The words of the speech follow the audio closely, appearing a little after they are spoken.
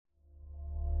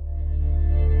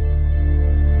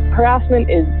Harassment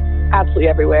is absolutely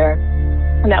everywhere,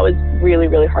 and that was really,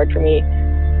 really hard for me.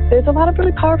 There's a lot of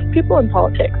really powerful people in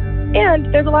politics,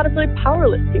 and there's a lot of really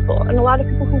powerless people, and a lot of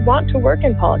people who want to work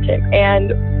in politics.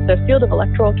 And the field of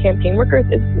electoral campaign workers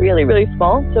is really, really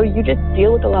small, so you just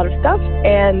deal with a lot of stuff,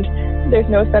 and there's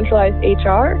no centralized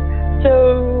HR.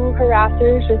 So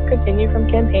harassers just continue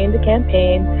from campaign to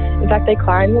campaign. In fact, they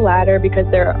climb the ladder because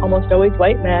they're almost always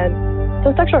white men.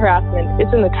 So sexual harassment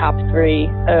is in the top 3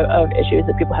 of issues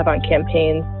that people have on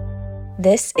campaigns.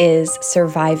 This is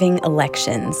Surviving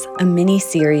Elections, a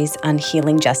mini-series on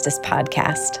Healing Justice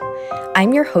podcast.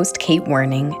 I'm your host, Kate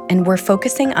Werning, and we're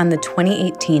focusing on the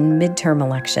 2018 midterm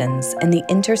elections and the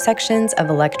intersections of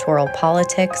electoral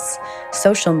politics,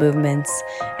 social movements,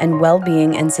 and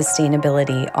well-being and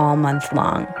sustainability all month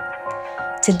long.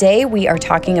 Today, we are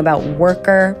talking about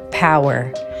worker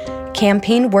power.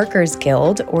 Campaign Workers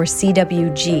Guild, or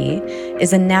CWG,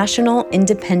 is a national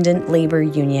independent labor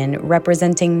union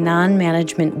representing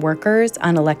non-management workers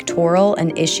on electoral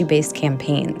and issue-based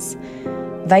campaigns.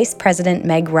 Vice President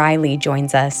Meg Riley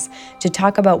joins us to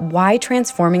talk about why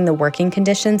transforming the working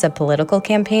conditions of political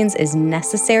campaigns is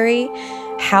necessary,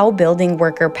 how building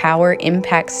worker power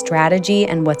impacts strategy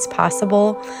and what's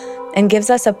possible, and gives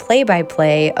us a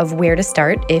play-by-play of where to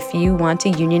start if you want to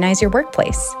unionize your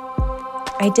workplace.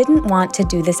 I didn't want to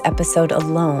do this episode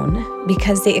alone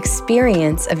because the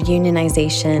experience of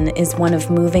unionization is one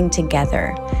of moving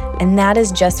together, and that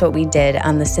is just what we did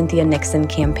on the Cynthia Nixon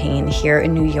campaign here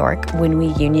in New York when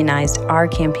we unionized our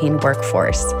campaign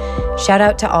workforce. Shout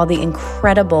out to all the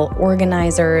incredible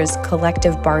organizers,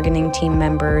 collective bargaining team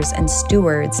members, and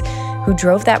stewards who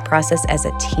drove that process as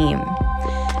a team.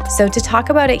 So to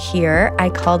talk about it here, I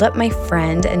called up my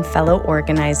friend and fellow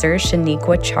organizer,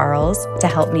 Shaniqua Charles, to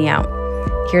help me out.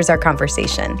 Here's our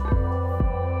conversation.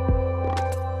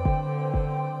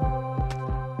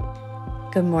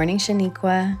 Good morning,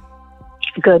 Shaniqua.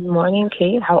 Good morning,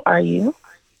 Kate. How are you?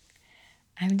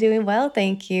 I'm doing well,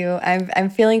 thank you. I'm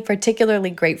feeling particularly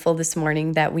grateful this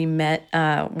morning that we met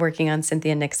working on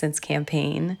Cynthia Nixon's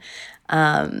campaign.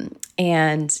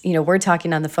 And, we're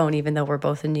talking on the phone even though we're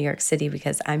both in New York City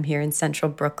because I'm here in central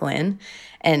Brooklyn.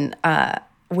 And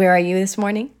where are you this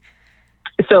morning?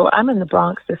 So I'm in the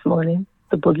Bronx this morning.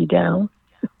 The boogie down.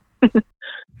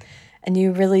 And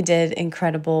you really did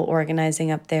incredible organizing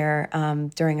up there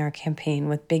during our campaign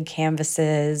with big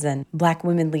canvases and Black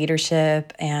women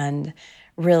leadership, and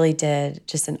really did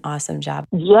just an awesome job.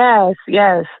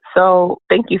 Yes. So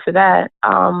thank you for that.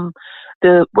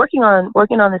 The working on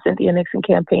the Cynthia Nixon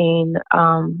campaign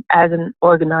as an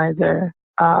organizer,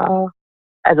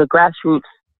 as a grassroots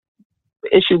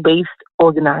issue-based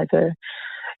organizer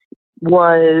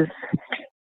was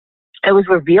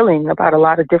revealing about a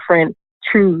lot of different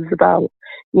truths about,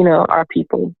 our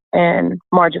people and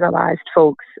marginalized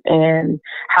folks, and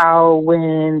how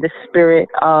when the spirit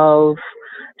of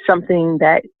something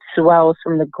that swells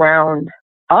from the ground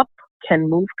up can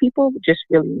move people, just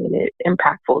really made it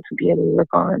impactful to be able to work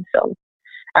on. So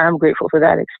I'm grateful for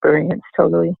that experience,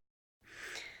 totally.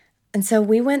 And so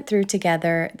we went through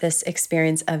together this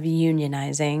experience of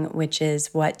unionizing, which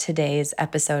is what today's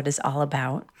episode is all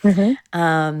about.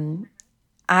 Mm-hmm.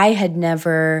 I had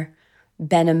never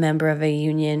been a member of a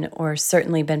union or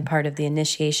certainly been part of the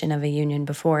initiation of a union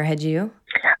before. Had you?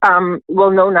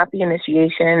 Well, no, not the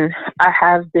initiation. I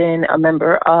have been a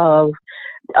member of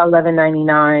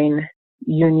 1199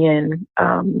 union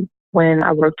when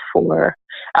I worked for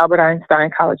Albert Einstein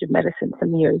College of Medicine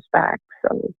some years back.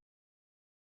 So.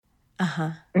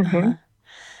 Mm-hmm.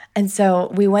 And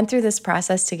so we went through this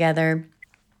process together.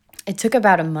 It took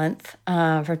about a month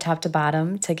from top to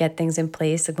bottom to get things in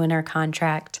place, to win our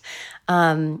contract.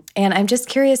 And I'm just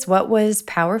curious, what was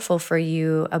powerful for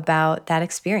you about that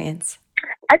experience?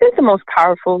 I think the most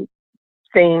powerful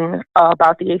thing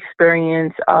about the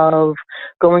experience of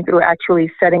going through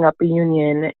actually setting up a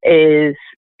union is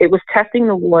it was testing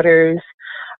the waters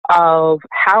of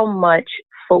how much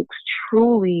folks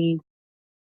truly,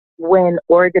 when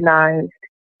organized,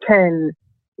 can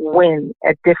win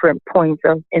at different points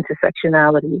of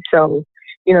intersectionality. So,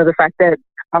 the fact that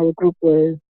our group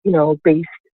was, based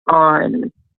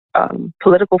on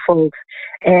political folks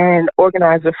and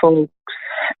organizer folks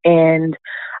and,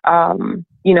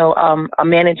 a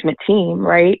management team,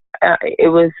 right? It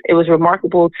was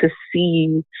remarkable to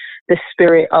see the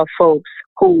spirit of folks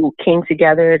who came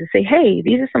together to say, hey,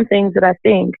 these are some things that I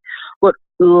think would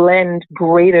lend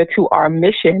greater to our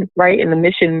mission, right? And the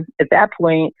mission at that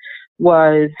point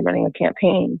was running a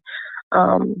campaign.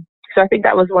 So I think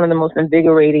that was one of the most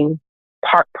invigorating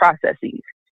processes.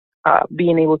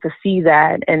 being able to see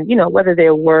that, and whether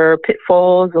there were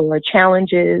pitfalls or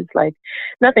challenges, like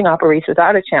nothing operates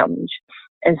without a challenge.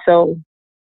 And so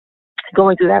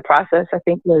going through that process, I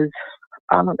think it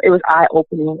was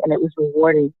eye-opening and it was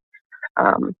rewarding,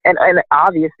 and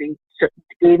obviously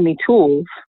gave me tools.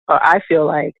 I feel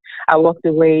like I walked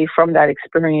away from that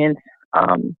experience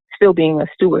still being a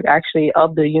steward, actually,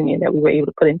 of the union that we were able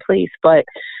to put in place, but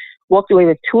walked away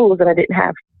with tools that I didn't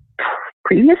have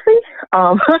previously.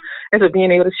 And so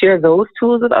being able to share those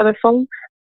tools with other folks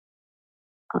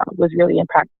was really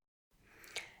impactful.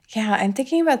 Yeah, I'm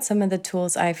thinking about some of the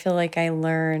tools I feel like I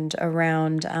learned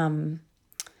around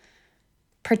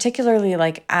particularly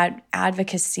like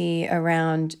advocacy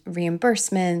around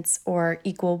reimbursements or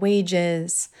equal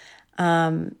wages,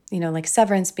 like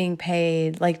severance being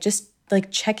paid, like just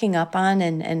like checking up on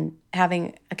and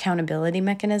having accountability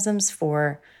mechanisms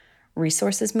for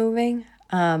resources moving.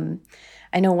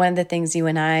 I know one of the things you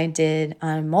and I did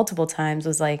multiple times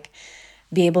was like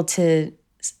be able to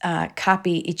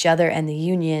copy each other and the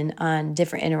union on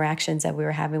different interactions that we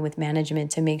were having with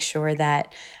management to make sure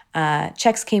that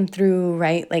checks came through,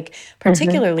 right? Like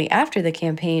particularly after the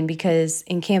campaign, because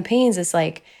in campaigns, it's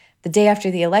like the day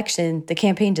after the election, the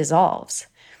campaign dissolves.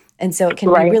 And so it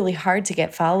can be really hard to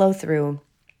get follow through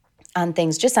on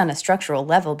things just on a structural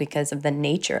level because of the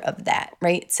nature of that,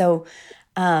 right? So,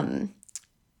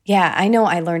 yeah, I know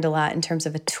I learned a lot in terms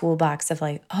of a toolbox of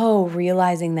like,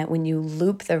 realizing that when you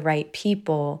loop the right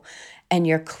people and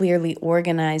you're clearly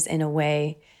organized in a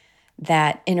way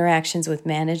that interactions with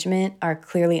management are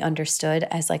clearly understood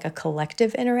as like a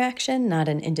collective interaction, not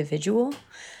an individual,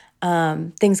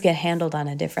 things get handled on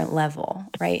a different level,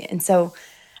 right? And so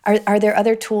are there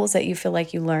other tools that you feel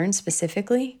like you learned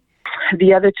specifically?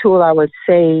 The other tool I would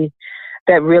say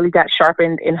that really got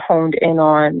sharpened and honed in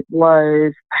on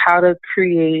was how to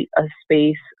create a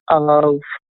space of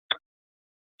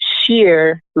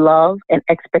sheer love and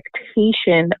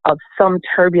expectation of some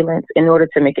turbulence in order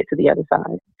to make it to the other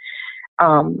side.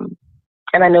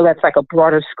 And I know that's like a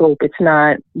broader scope. It's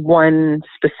not one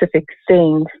specific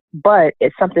thing, but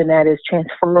it's something that is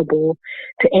transferable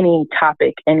to any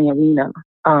topic, any arena.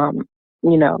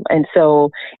 And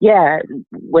so,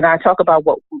 when I talk about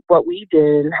what we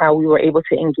did and how we were able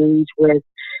to engage with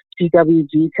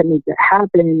CWG to make it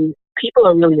happen, people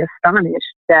are really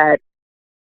astonished that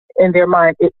in their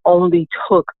mind, it only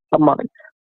took a month,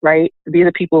 right? These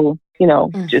are people,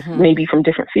 just maybe from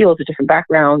different fields or different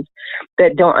backgrounds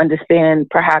that don't understand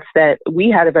perhaps that we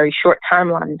had a very short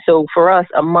timeline. So for us,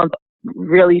 a month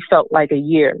really felt like a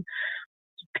year,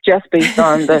 just based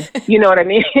on the, you know what I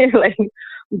mean? Like,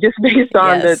 just based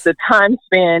on the time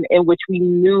span in which we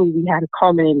knew we had a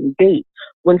culminating date.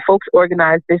 When folks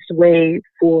organize this way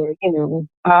for,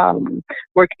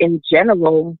 work in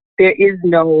general, there is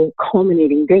no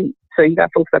culminating date. So you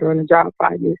got folks that are on the job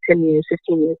 5 years, 10 years,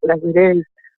 15 years, whatever it is,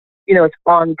 it's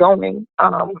ongoing.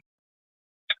 So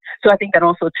I think that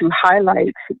also too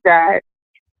highlights that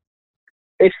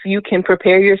if you can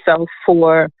prepare yourself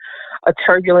for a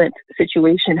turbulent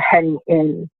situation heading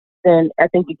in, then I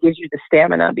think it gives you the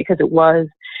stamina, because it was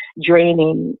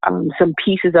draining. Some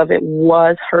pieces of it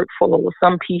was hurtful.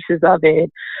 Some pieces of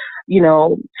it,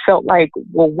 felt like,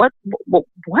 well, what? But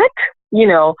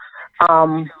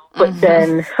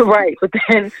then, but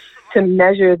then to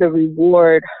measure the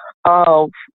reward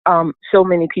of so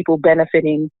many people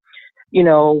benefiting,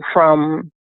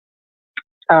 from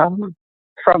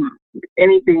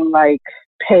anything like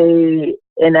pay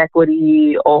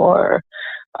inequity or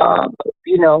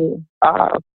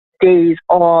days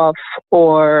off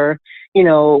or,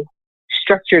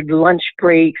 structured lunch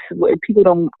breaks. People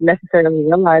don't necessarily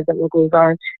realize that what goes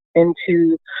on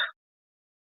into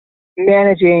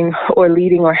managing or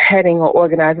leading or heading or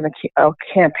organizing a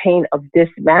campaign of this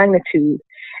magnitude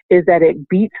is that it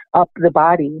beats up the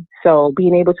body. So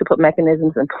being able to put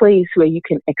mechanisms in place where you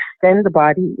can extend the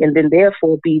body and then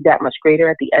therefore be that much greater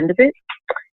at the end of it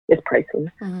is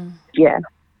priceless. Yeah.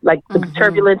 Like the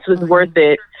turbulence was worth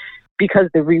it because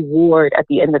the reward at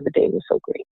the end of the day was so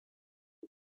great.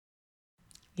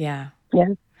 Yeah. Yeah.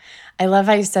 I love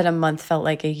how you said a month felt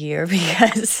like a year,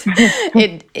 because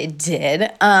it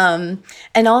did.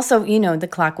 And also, the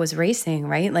clock was racing,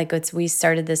 right? Like we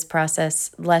started this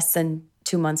process less than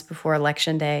 2 months before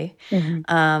Election Day.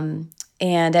 And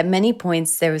at many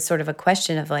points there was sort of a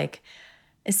question of like,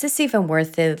 is this even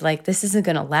worth it? Like, this isn't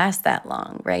going to last that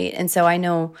long, right? And so I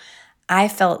know I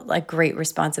felt like great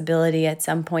responsibility at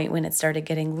some point when it started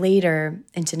getting later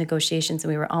into negotiations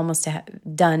and we were almost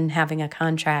done having a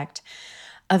contract,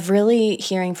 of really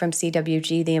hearing from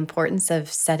CWG the importance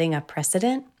of setting a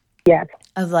precedent. Yes.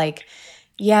 Of like,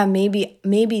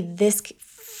 maybe this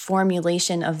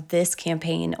formulation of this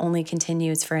campaign only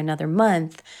continues for another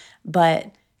month,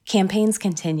 but campaigns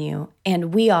continue,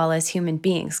 and we all as human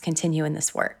beings continue in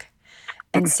this work.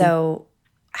 And so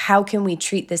how can we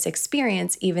treat this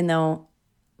experience, even though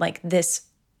like this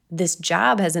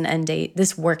job has an end date,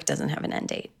 this work doesn't have an end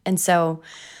date? And so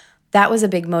that was a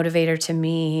big motivator to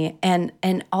me. And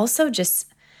also just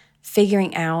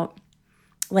figuring out,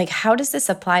 like, how does this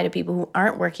apply to people who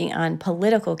aren't working on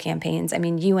political campaigns? I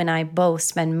mean, you and I both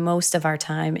spend most of our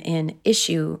time in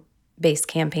issue-based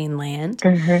campaign land.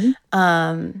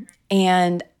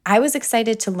 And I was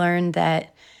excited to learn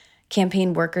that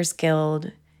Campaign Workers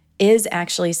Guild is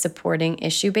actually supporting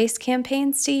issue-based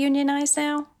campaigns to unionize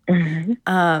now.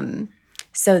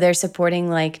 So they're supporting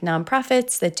like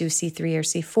nonprofits that do C3 or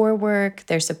C4 work.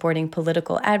 They're supporting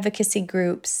political advocacy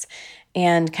groups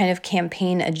and kind of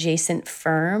campaign adjacent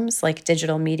firms like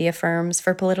digital media firms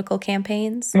for political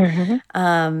campaigns.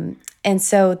 And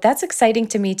so that's exciting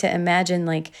to me to imagine,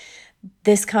 like,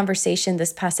 this conversation,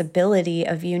 this possibility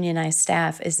of unionized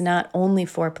staff is not only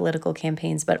for political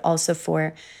campaigns, but also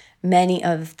for many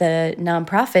of the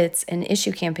nonprofits and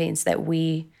issue campaigns that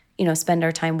we, spend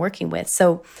our time working with.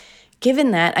 So given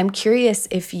that, I'm curious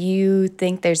if you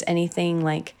think there's anything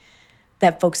like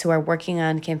that folks who are working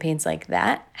on campaigns like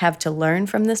that have to learn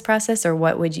from this process, or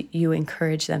what would you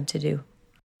encourage them to do?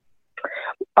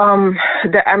 That's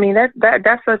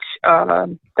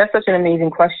such an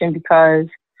amazing question because,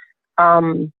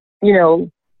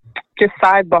 just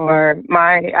sidebar,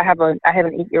 I have an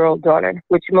 8-year-old daughter,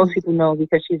 which most people know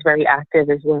because she's very active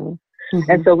as well.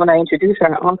 And so when I introduce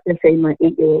her, I often say my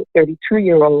 8-year-old,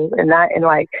 32-year-old, and not in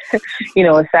like, a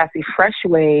sassy, fresh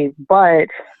way, but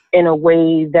in a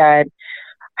way that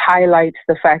highlights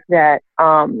the fact that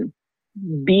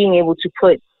being able to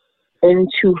put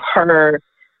into her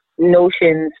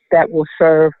notions that will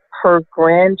serve her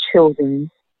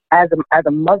grandchildren as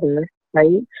a mother,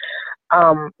 right?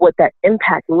 What that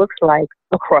impact looks like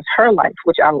across her life,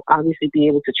 which I'll obviously be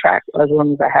able to track as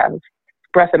long as I have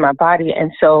breath in my body.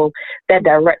 And so that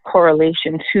direct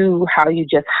correlation to how you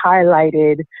just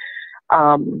highlighted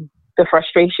the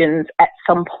frustrations at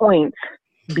some point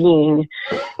being,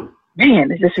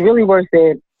 man, is this really worth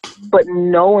it? But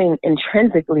knowing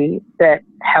intrinsically that,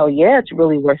 hell yeah, it's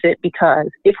really worth it, because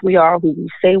if we are who we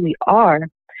say we are,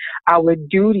 our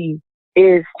duty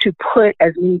is to put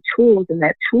as many tools in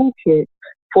that toolkit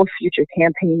for future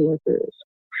campaign workers,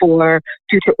 for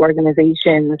future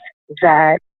organizations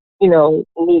that,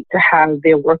 need to have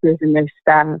their workers and their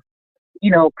staff,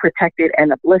 protected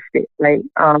and uplifted, right?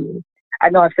 I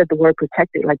know I've said the word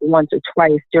protected like once or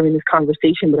twice during this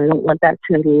conversation, but I don't want that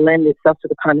to lend itself to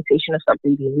the connotation of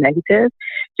something being negative.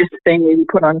 Just the same way we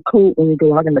put on a coat when we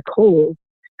go out in the cold,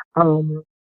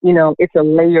 it's a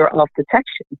layer of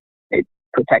protection. It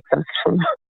protects us from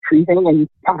freezing and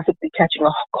possibly catching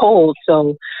a cold.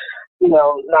 So,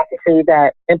 not to say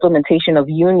that implementation of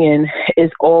union is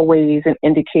always an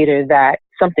indicator that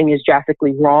something is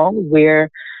drastically wrong where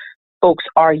folks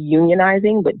are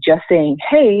unionizing, but just saying,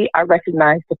 hey, I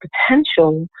recognize the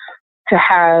potential to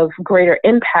have greater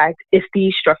impact if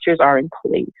these structures are in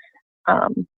place.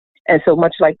 And so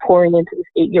much like pouring into this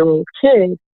 8-year-old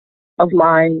kid of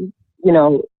mine,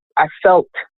 I felt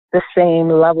the same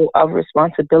level of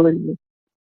responsibility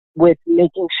with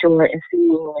making sure and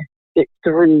seeing it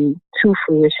through to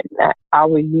fruition that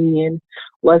our union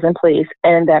was in place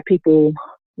and that people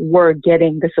were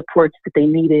getting the supports that they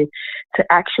needed to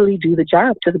actually do the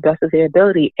job to the best of their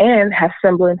ability and have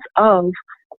semblance of,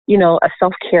 a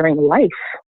self-caring life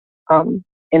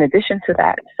in addition to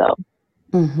that. So,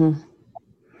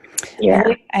 yeah.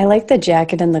 I like the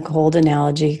jacket and the cold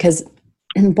analogy, because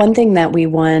one thing that we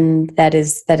won that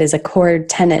is a core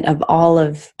tenet of all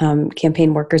of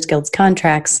Campaign Workers Guild's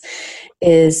contracts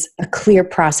is a clear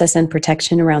process and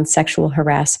protection around sexual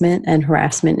harassment and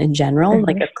harassment in general,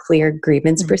 like a clear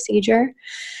grievance procedure.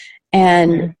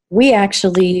 And we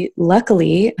actually,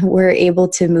 luckily, were able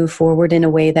to move forward in a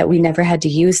way that we never had to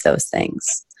use those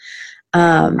things.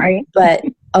 Right. But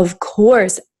of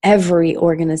course, every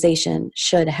organization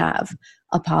should have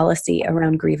a policy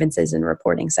around grievances and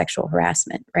reporting sexual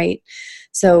harassment, right?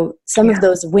 So some of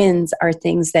those wins are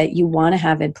things that you want to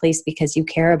have in place because you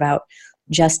care about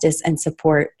justice and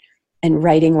support and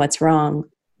righting what's wrong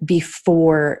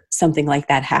before something like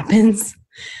that happens.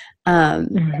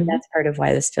 And that's part of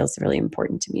why this feels really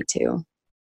important to me too.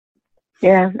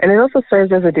 Yeah, and it also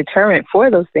serves as a deterrent for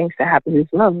those things to happen as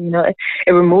well.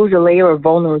 It removes a layer of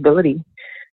vulnerability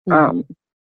for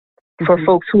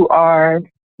folks who are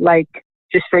like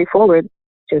just straightforward,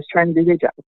 just trying to do their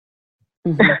job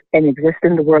and exist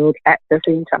in the world at the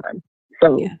same time.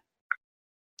 So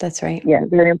That's right. Yeah,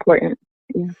 very important.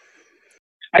 Yeah.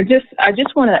 I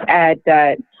just want to add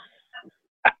that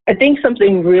I think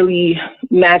something really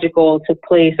magical took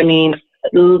place. I mean,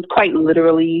 quite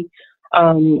literally,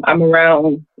 I'm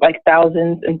around like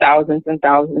thousands and thousands and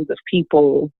thousands of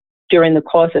people during the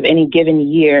course of any given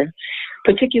year,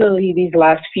 particularly these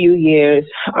last few years,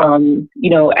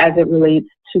 as it relates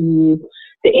to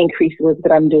the increased work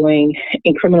that I'm doing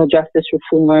in criminal justice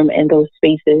reform and those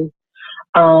spaces,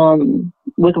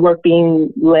 with work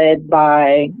being led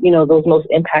by, those most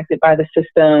impacted by the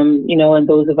system, and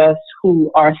those of us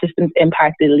who are systems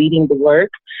impacted leading the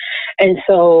work. And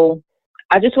so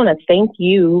I just want to thank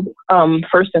you,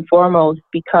 first and foremost,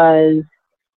 because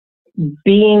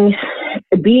being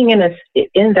in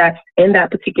that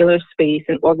particular space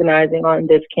and organizing on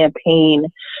this campaign,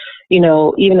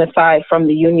 even aside from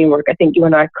the union work, I think you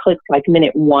and I clicked like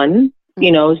minute one.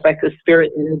 It's like the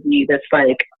spirit energy that's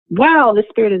like, wow, this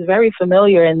spirit is very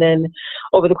familiar. And then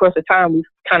over the course of time, we've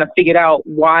kind of figured out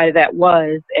why that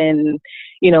was, and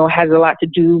has a lot to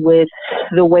do with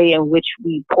the way in which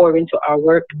we pour into our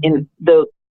work and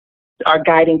our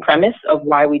guiding premise of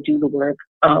why we do the work.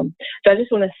 So I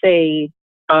just want to say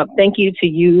thank you to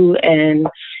you and,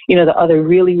 the other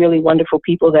really, really wonderful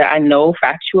people that I know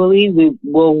factually we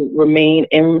will remain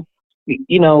in,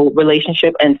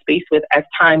 relationship and space with as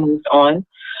time moves on.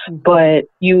 But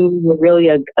you were really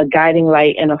a guiding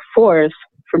light and a force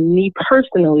for me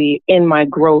personally in my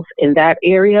growth in that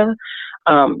area.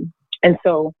 And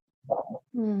so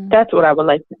that's what I would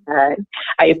like to add.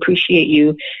 I appreciate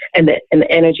you and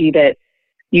the energy that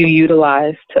you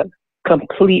utilize to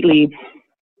completely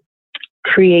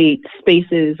create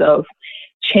spaces of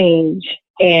change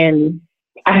and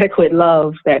adequate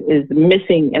love that is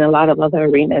missing in a lot of other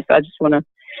arenas. So I just want to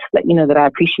let you know that I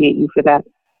appreciate you for that.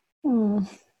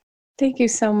 Thank you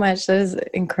so much. That is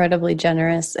incredibly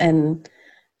generous. And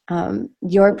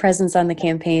your presence on the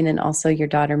campaign and also your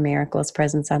daughter Miracle's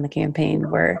presence on the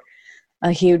campaign were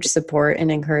a huge support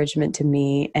and encouragement to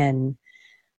me. And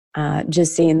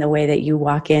just seeing the way that you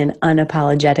walk in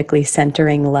unapologetically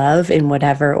centering love in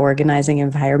whatever organizing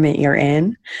environment you're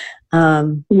in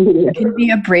can be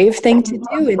a brave thing to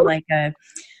do in like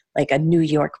a New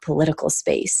York political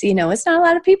space. It's not a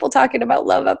lot of people talking about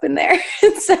love up in there.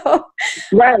 So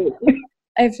right.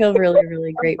 I feel really,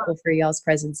 really grateful for y'all's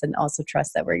presence and also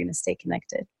trust that we're going to stay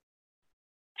connected.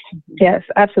 Yes,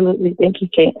 absolutely. Thank you,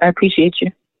 Kate. I appreciate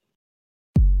you.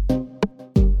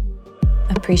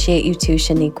 Appreciate you too,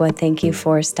 Shaniqua. Thank you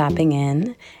for stopping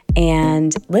in.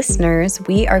 And listeners,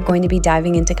 we are going to be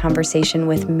diving into conversation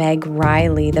with Meg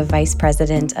Riley, the Vice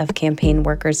President of Campaign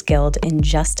Workers Guild, in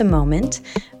just a moment.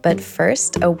 But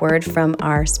first, a word from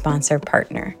our sponsor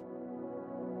partner.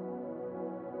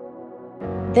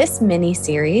 This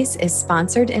mini-series is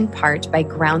sponsored in part by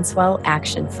Groundswell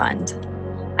Action Fund.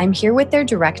 I'm here with their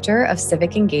Director of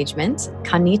Civic Engagement,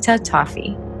 Kanita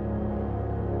Toffee.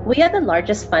 We are the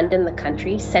largest fund in the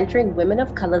country centering women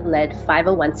of color-led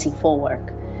 501c4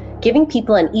 work, giving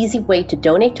people an easy way to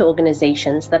donate to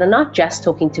organizations that are not just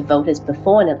talking to voters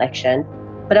before an election,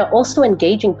 but are also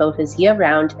engaging voters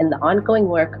year-round in the ongoing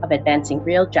work of advancing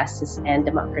real justice and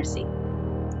democracy.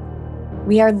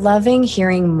 We are loving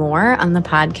hearing more on the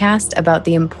podcast about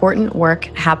the important work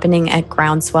happening at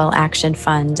Groundswell Action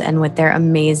Fund and with their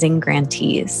amazing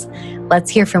grantees.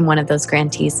 Let's hear from one of those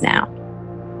grantees now.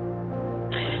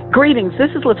 Greetings,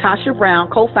 this is Latasha Brown,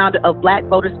 co-founder of Black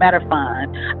Voters Matter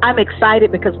Fund. I'm excited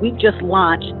because we've just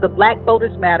launched the Black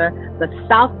Voters Matter, the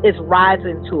South is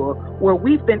Rising Tour, where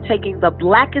we've been taking the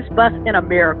blackest bus in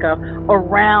America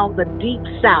around the Deep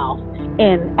South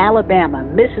in Alabama,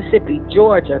 Mississippi,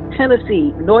 Georgia,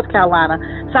 Tennessee, North Carolina,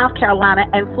 South Carolina,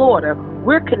 and Florida.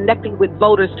 We're connecting with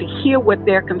voters to hear what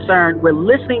they're concerned. We're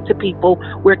listening to people.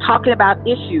 We're talking about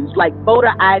issues like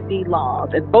voter ID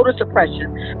laws and voter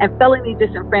suppression and felony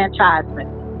disenfranchisement.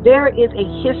 There is a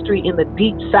history in the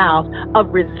Deep South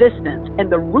of resistance,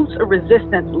 and the roots of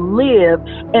resistance live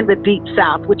in the Deep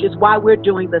South, which is why we're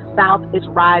doing the South is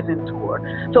Rising Tour.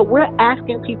 So we're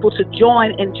asking people to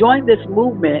join this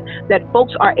movement that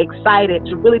folks are excited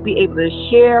to really be able to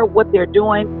share what they're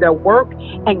doing, their work,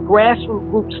 and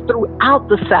grassroots groups throughout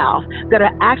the South that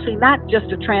are actually not just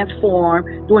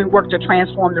doing work to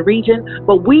transform the region,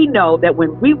 but we know that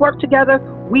when we work together,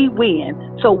 we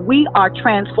win. So we are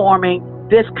transforming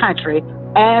this country.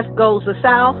 As goes the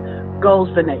South,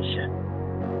 goes the nation.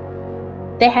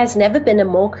 There has never been a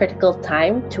more critical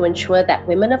time to ensure that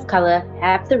women of color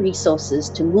have the resources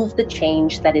to move the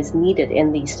change that is needed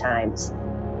in these times.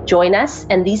 Join us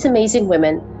and these amazing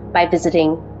women by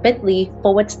visiting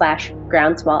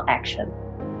bit.ly/Groundswell Action.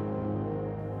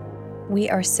 We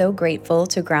are so grateful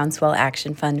to Groundswell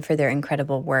Action Fund for their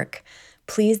incredible work.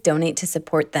 Please donate to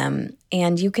support them,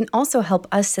 and you can also help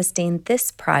us sustain this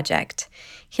project.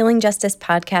 Healing Justice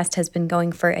Podcast has been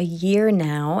going for a year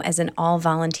now as an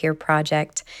all-volunteer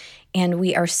project, and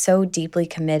we are so deeply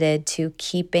committed to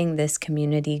keeping this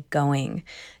community going.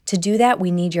 To do that, we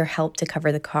need your help to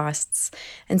cover the costs.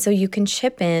 And so you can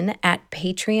chip in at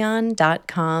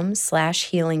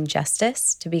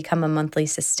patreon.com/healingjustice to become a monthly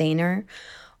sustainer,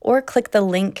 or click the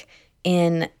link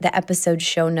in the episode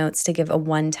show notes to give a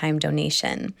one-time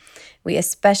donation. We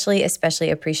especially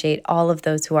appreciate all of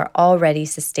those who are already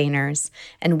sustainers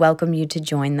and welcome you to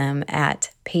join them at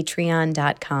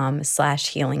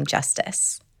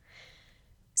patreon.com/healingjustice.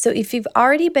 So if you've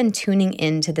already been tuning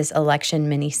into this election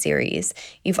mini-series,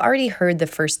 you've already heard the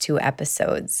first 2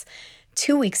 episodes.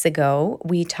 2 weeks ago,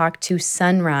 we talked to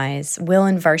Sunrise. Will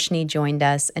and Varshni joined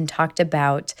us and talked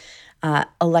about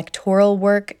electoral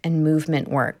work and movement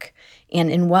work, and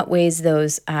in what ways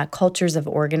those cultures of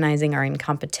organizing are in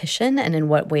competition and in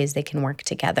what ways they can work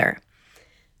together.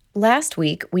 Last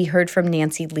week, we heard from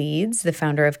Nancy Leeds, the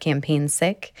founder of Campaign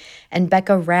Sick, and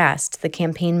Becca Rast, the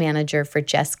campaign manager for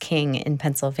Jess King in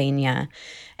Pennsylvania.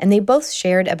 And they both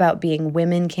shared about being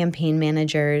women campaign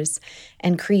managers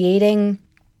and creating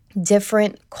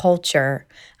different culture,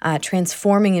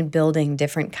 transforming and building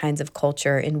different kinds of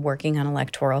culture in working on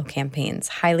electoral campaigns.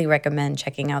 Highly recommend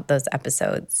checking out those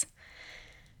episodes.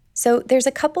 So there's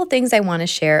a couple things I want to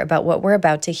share about what we're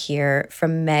about to hear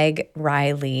from Meg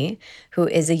Riley, who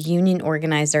is a union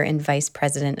organizer and vice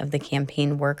president of the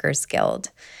Campaign Workers Guild.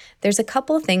 There's a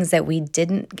couple of things that we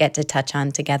didn't get to touch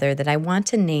on together that I want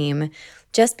to name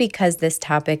just because this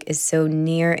topic is so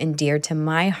near and dear to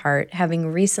my heart,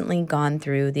 having recently gone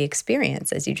through the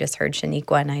experience, as you just heard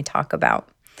Shaniqua and I talk about.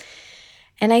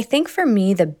 And I think for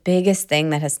me, the biggest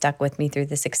thing that has stuck with me through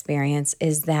this experience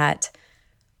is that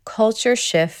culture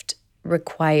shift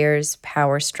requires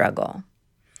power struggle.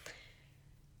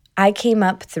 I came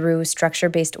up through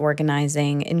structure-based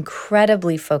organizing,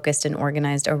 incredibly focused and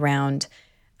organized around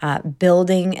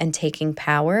building and taking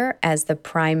power as the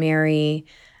primary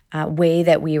way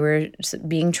that we were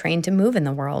being trained to move in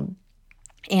the world.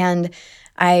 And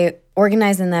I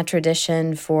organized in that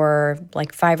tradition for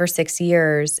like 5 or 6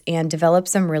 years and developed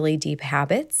some really deep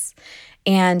habits,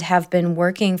 and have been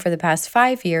working for the past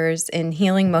 5 years in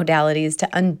healing modalities to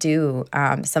undo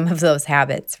some of those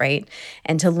habits, right?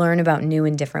 And to learn about new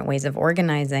and different ways of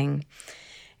organizing.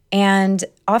 And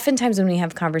oftentimes when we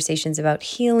have conversations about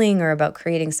healing or about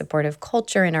creating supportive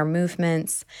culture in our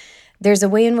movements, there's a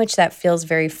way in which that feels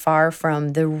very far from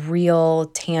the real,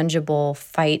 tangible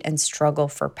fight and struggle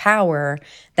for power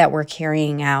that we're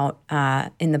carrying out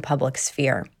in the public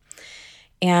sphere.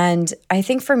 And I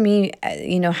think for me,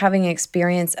 having an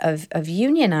experience of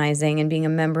unionizing and being a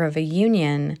member of a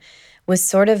union was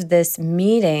sort of this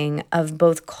meeting of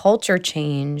both culture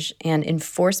change and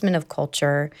enforcement of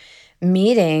culture,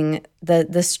 meeting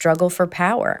the struggle for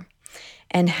power,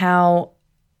 and how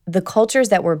the cultures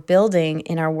that we're building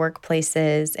in our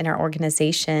workplaces, in our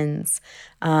organizations,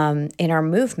 in our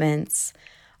movements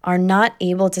are not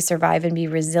able to survive and be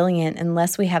resilient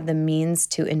unless we have the means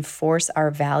to enforce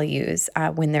our values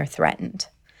when they're threatened.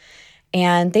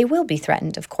 And they will be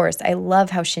threatened, of course. I love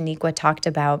how Shaniqua talked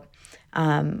about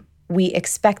we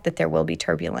expect that there will be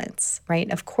turbulence,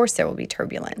 right? Of course there will be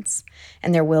turbulence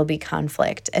and there will be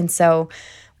conflict. And so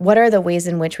what are the ways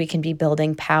in which we can be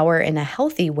building power in a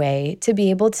healthy way to be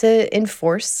able to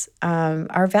enforce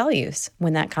our values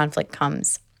when that conflict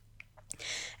comes?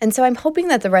 And so I'm hoping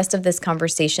that the rest of this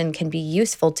conversation can be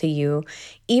useful to you,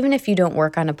 even if you don't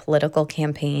work on a political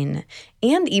campaign,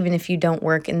 and even if you don't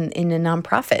work in a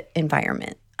nonprofit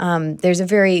environment. There's a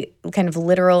very kind of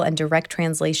literal and direct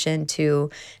translation to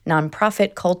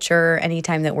nonprofit culture.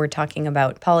 Anytime that we're talking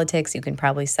about politics, you can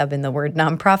probably sub in the word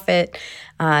nonprofit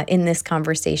in this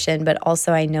conversation. But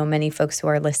also I know many folks who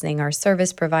are listening are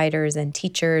service providers and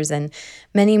teachers, and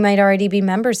many might already be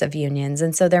members of unions.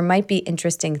 And so there might be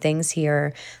interesting things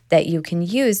here that you can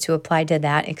use to apply to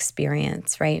that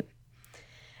experience, right?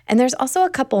 And there's also a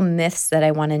couple myths that I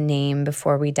want to name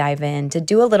before we dive in to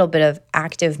do a little bit of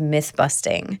active myth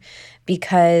busting,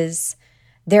 because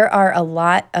there are a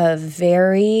lot of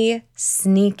very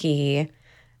sneaky,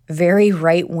 very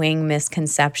right-wing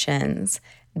misconceptions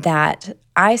that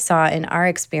I saw in our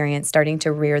experience starting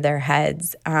to rear their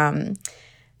heads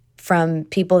from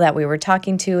people that we were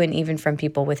talking to and even from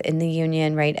people within the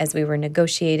union, right, as we were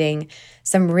negotiating.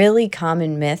 Some really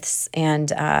common myths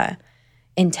and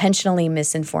intentionally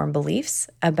misinformed beliefs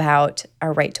about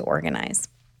our right to organize.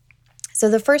 So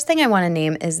the first thing I want to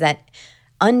name is that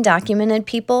undocumented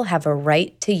people have a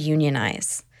right to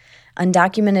unionize.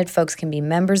 Undocumented folks can be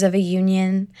members of a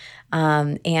union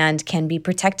and can be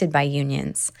protected by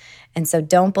unions. And so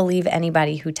don't believe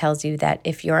anybody who tells you that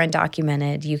if you're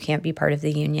undocumented, you can't be part of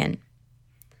the union.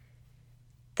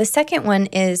 The second one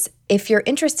is, if you're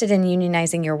interested in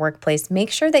unionizing your workplace,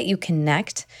 make sure that you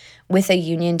connect with a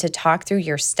union to talk through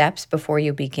your steps before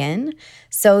you begin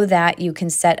so that you can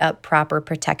set up proper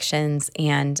protections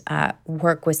and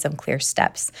work with some clear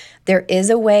steps. There is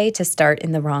a way to start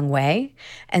in the wrong way.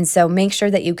 And so make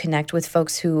sure that you connect with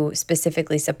folks who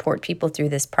specifically support people through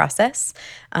this process.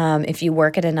 If you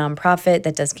work at a nonprofit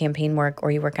that does campaign work, or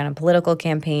you work on a political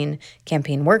campaign,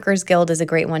 Campaign Workers Guild is a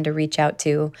great one to reach out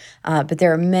to. But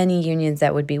there are many unions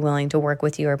that would be willing to work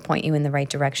with you or point you in the right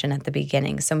direction at the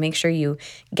beginning. So make sure you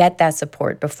get that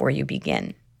support before you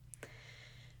begin.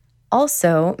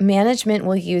 Also, management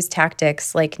will use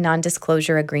tactics like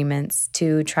non-disclosure agreements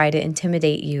to try to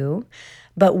intimidate you,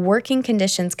 but working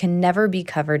conditions can never be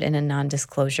covered in a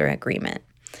non-disclosure agreement.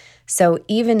 So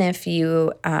even if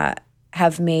you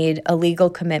have made a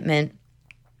legal commitment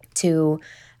to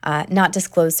not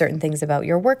disclose certain things about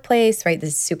your workplace, right?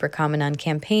 This is super common on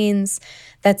campaigns.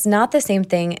 That's not the same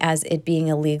thing as it being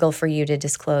illegal for you to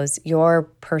disclose your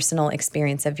personal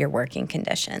experience of your working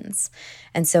conditions.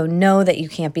 And so know that you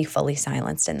can't be fully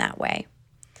silenced in that way.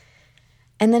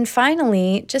 And then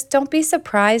finally, just don't be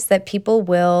surprised that people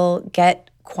will get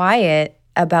quiet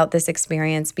about this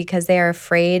experience because they are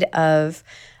afraid of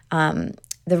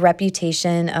the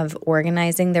reputation of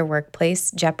organizing their workplace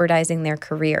jeopardizing their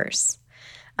careers.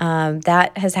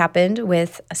 That has happened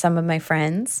with some of my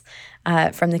friends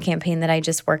from the campaign that I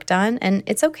just worked on, and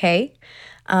it's okay.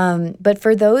 But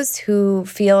for those who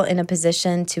feel in a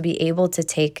position to be able to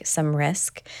take some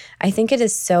risk, I think it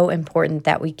is so important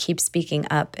that we keep speaking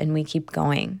up and we keep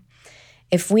going.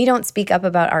 If we don't speak up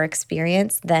about our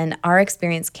experience, then our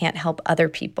experience can't help other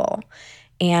people,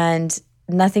 and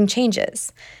nothing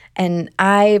changes. And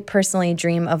I personally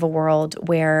dream of a world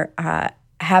where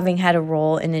having had a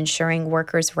role in ensuring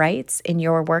workers' rights in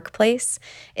your workplace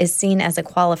is seen as a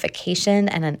qualification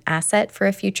and an asset for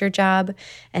a future job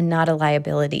and not a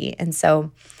liability. And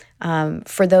so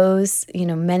for those,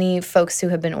 many folks who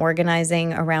have been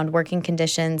organizing around working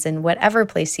conditions in whatever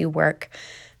place you work,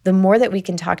 the more that we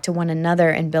can talk to one another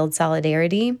and build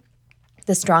solidarity,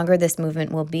 the stronger this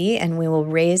movement will be, and we will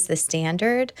raise the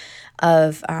standard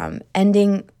of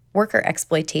ending worker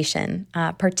exploitation,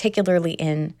 particularly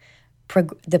in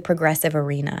the progressive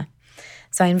arena.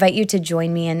 So I invite you to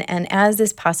join me, and as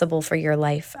is possible for your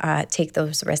life, take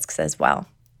those risks as well.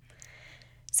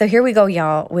 So here we go,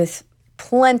 y'all, with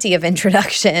plenty of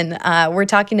introduction. We're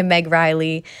talking to Meg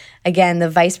Riley, again, the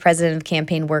Vice President of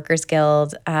Campaign Workers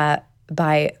Guild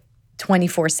by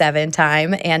 24/7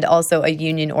 time, and also a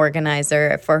union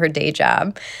organizer for her day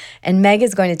job. And Meg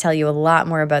is going to tell you a lot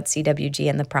more about CWG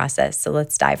and the process, so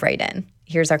let's dive right in.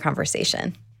 Here's our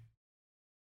conversation.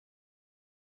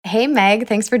 Hey, Meg,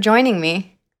 thanks for joining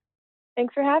me.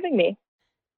 Thanks for having me.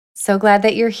 So glad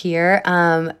that you're here,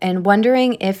 and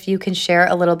wondering if you can share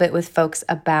a little bit with folks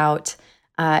about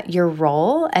your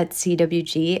role at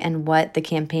CWG and what the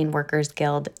Campaign Workers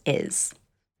Guild is.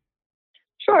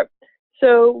 Sure.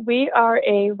 So we are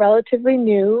a relatively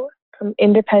new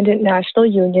independent national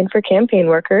union for campaign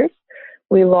workers.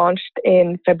 We launched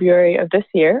in February of this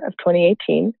year, of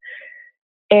 2018.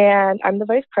 And I'm the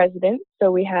vice president, so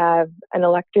we have an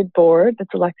elected board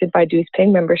that's elected by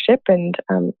dues-paying membership, and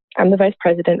I'm the vice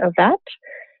president of that.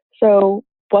 So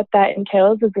what that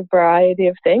entails is a variety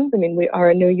of things. I mean, we are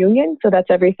a new union, so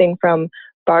that's everything from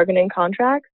bargaining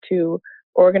contracts to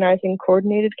organizing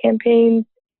coordinated campaigns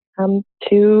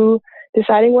to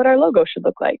deciding what our logo should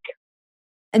look like.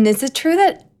 And is it true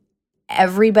that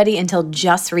everybody, until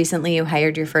just recently you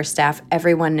hired your first staff,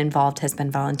 everyone involved has been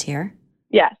volunteer?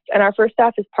 Yes, and our first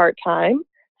staff is part-time,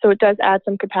 so it does add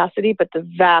some capacity, but the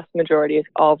vast majority is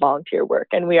all volunteer work.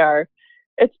 And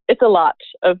it's a lot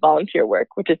of volunteer work,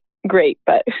 which is great,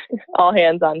 but all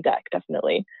hands on deck,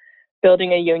 definitely.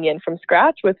 Building a union from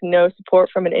scratch with no support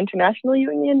from an international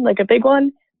union, like a big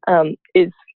one,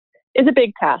 is a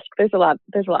big task. There's a lot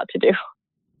to do.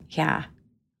 Yeah.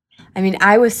 I mean,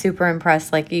 I was super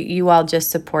impressed. Like you all just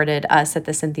supported us at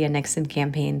the Cynthia Nixon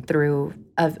campaign through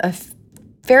a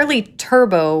fairly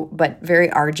turbo but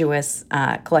very arduous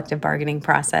collective bargaining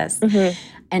process. Mm-hmm.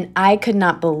 And I could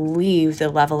not believe the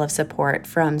level of support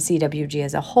from CWG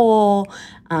as a whole.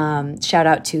 Shout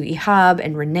out to Ihab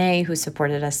and Renee, who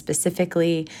supported us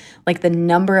specifically. Like the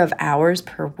number of hours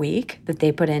per week that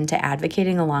they put into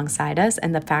advocating alongside us,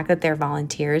 and the fact that they're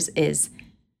volunteers is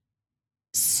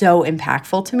so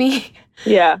impactful to me.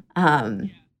 Yeah.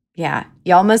 Yeah.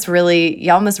 Y'all must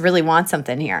really want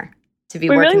something here. to be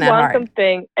we working really that want hard.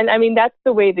 something. And I mean, that's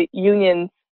the way that unions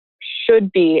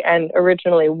should be and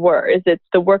originally were, is it's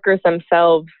the workers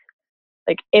themselves,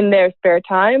 like in their spare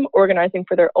time, organizing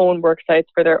for their own work sites,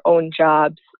 for their own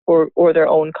jobs or their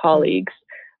own colleagues.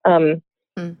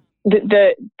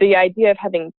 The idea of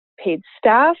having paid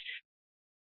staff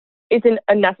isn't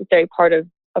a necessary part of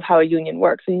how a union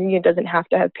works. A union doesn't have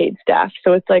to have paid staff.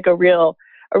 So it's like a real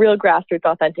grassroots,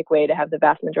 authentic way to have the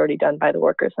vast majority done by the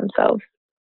workers themselves.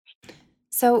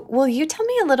 So, will you tell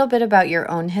me a little bit about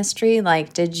your own history?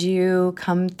 Like, did you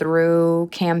come through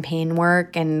campaign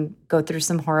work and go through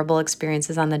some horrible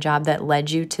experiences on the job that led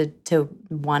you to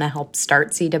want to help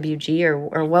start CWG,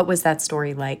 or what was that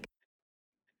story like?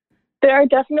 There are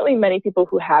definitely many people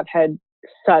who have had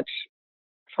such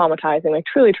traumatizing, like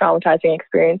truly traumatizing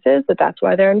experiences that's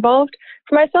why they're involved.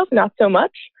 For myself, not so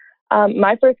much.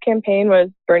 My first campaign was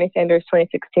Bernie Sanders'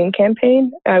 2016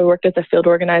 campaign. I worked as a field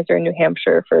organizer in New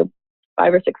Hampshire for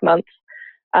 5 or 6 months,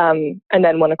 and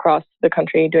then went across the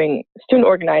country doing student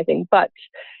organizing. But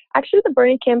actually, the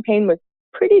Bernie campaign was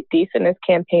pretty decent as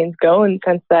campaigns go, in the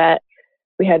sense that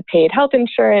we had paid health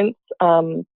insurance,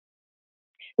 not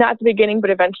at the beginning, but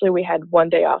eventually we had 1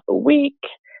 day off a week.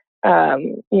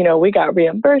 We got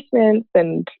reimbursements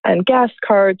and gas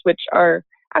cards, which are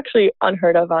actually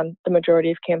unheard of on the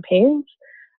majority of campaigns.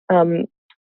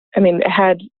 It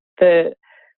had the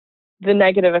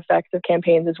negative effects of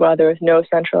campaigns as well. There was no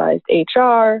centralized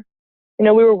HR.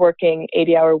 We were working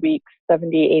 80-hour weeks,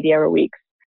 70, 80-hour weeks.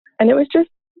 And it was just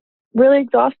really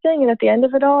exhausting. And at the end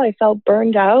of it all, I felt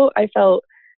burned out. I felt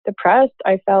depressed.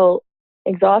 I felt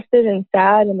exhausted and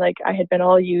sad, and like I had been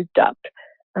all used up.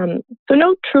 So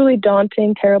no truly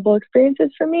daunting, terrible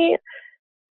experiences for me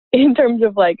in terms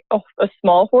of like a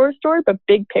small horror story, but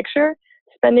big picture,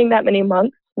 spending that many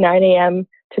months, 9 a.m.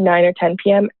 to 9 or 10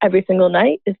 p.m. every single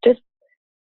night is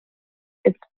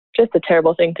it's just a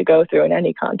terrible thing to go through in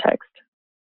any context.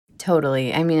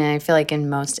 Totally. I mean, I feel like in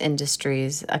most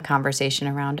industries, a conversation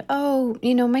around,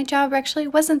 my job actually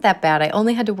wasn't that bad. I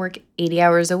only had to work 80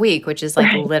 hours a week, which is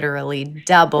like literally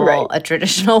double a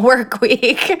traditional work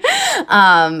week,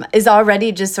 is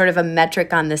already just sort of a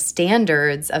metric on the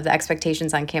standards of the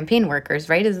expectations on campaign workers,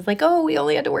 right? Is like, we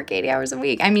only had to work 80 hours a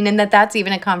week. I mean, and that's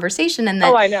even a conversation. And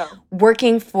that I know.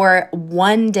 Working for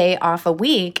 1 day off a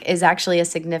week is actually a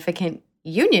significant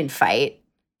union fight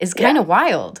is kind of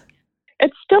wild.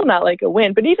 It's still not like a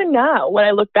win, but even now, when I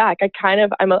look back, I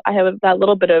have that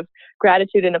little bit of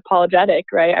gratitude and apologetic,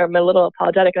 right? I'm a little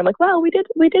apologetic. I'm like, well, we did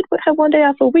have 1 day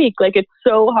off a week. Like, it's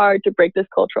so hard to break this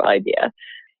cultural idea.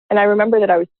 And I remember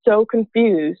that I was so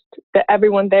confused that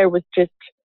everyone there was just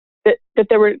that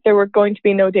there were going to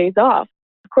be no days off.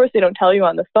 Of course, they don't tell you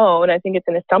on the phone. I think it's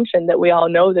an assumption that we all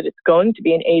know that it's going to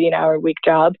be an 80-hour week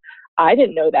job. I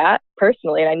didn't know that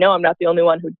personally, and I know I'm not the only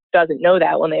one who doesn't know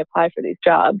that when they apply for these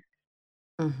jobs.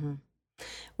 Mm-hmm.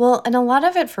 Well, and a lot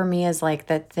of it for me is like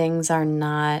that things are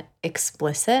not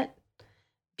explicit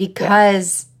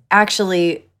because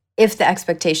actually, if the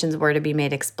expectations were to be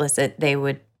made explicit, they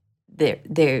would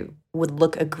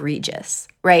look egregious,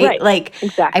 right? Like,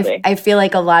 exactly. I feel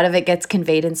like a lot of it gets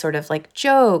conveyed in sort of like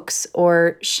jokes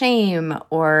or shame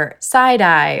or side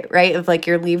eye, right? Of like,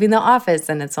 you're leaving the office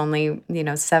and it's only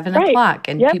 7 o'clock,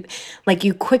 and like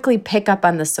you quickly pick up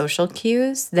on the social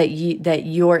cues that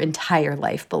your entire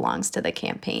life belongs to the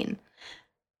campaign.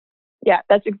 Yeah,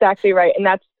 that's exactly right, and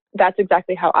that's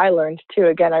exactly how I learned too.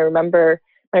 Again, I remember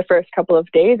my first couple of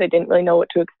days, I didn't really know what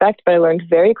to expect, but I learned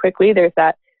very quickly there's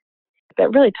that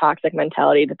really toxic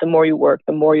mentality that the more you work,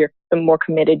 the more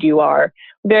committed you are.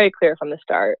 Very clear from the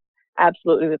start.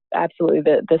 Absolutely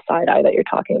the side eye that you're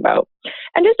talking about.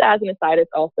 And just as an aside, it's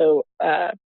also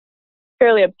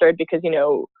fairly absurd because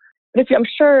I'm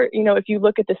sure if you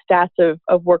look at the stats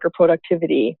of worker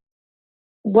productivity,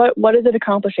 what is it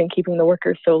accomplishing keeping the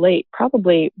workers so late?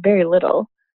 Probably very little.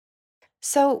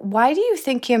 So why do you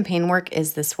think campaign work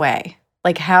is this way?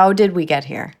 Like, how did we get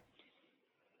here?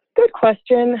 Good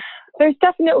question. There's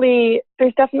definitely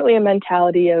a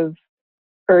mentality of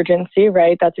urgency,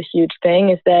 right? That's a huge thing,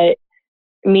 is that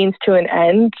means to an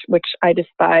end, which I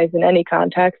despise in any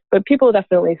context, but people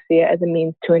definitely see it as a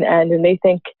means to an end. And they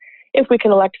think if we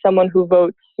can elect someone who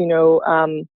votes,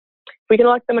 if we can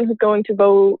elect someone who's going to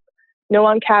vote no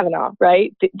on Kavanaugh,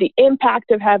 right? The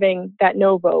impact of having that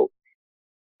no vote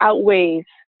outweighs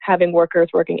having workers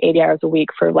working 80 hours a week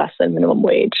for less than minimum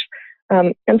wage.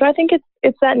 And so I think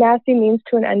it's that nasty means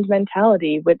to an end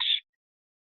mentality, which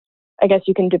I guess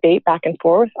you can debate back and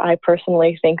forth. I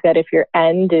personally think that if your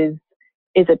end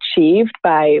is achieved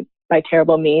by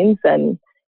terrible means, then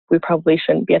we probably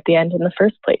shouldn't be at the end in the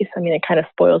first place. I mean, it kind of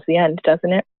spoils the end,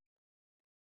 doesn't it?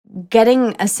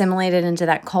 getting assimilated into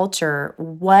that culture,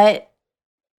 what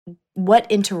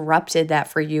interrupted that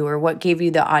for you, or what gave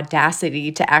you the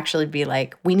audacity to actually be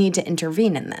like, we need to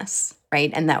intervene in this,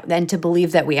 right? And to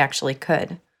believe that we actually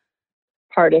could.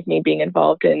 Part of me being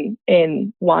involved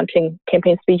in wanting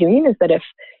campaigns to be union is that if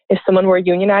someone were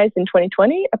unionized in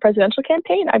 2020, a presidential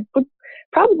campaign, I would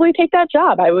probably take that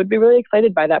job. I would be really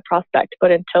excited by that prospect.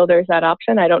 But until there's that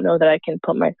option, I don't know that I can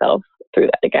put myself through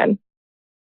that again.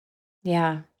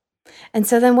 Yeah. And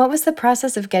so then what was the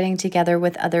process of getting together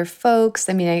with other folks?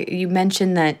 I mean, you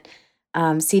mentioned that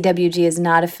CWG is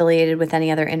not affiliated with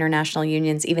any other international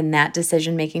unions, even that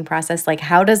decision-making process. Like,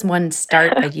 how does one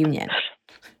start a union?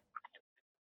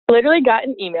 Literally got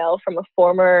an email from a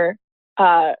former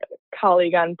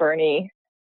colleague on Bernie.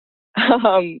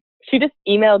 She just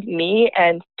emailed me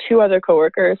and two other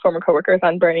former coworkers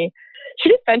on Bernie. She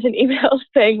just sent an email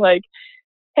saying like,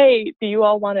 hey, do you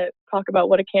all want to talk about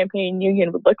what a campaign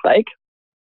union would look like?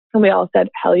 And we all said,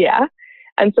 hell yeah.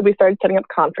 And so we started setting up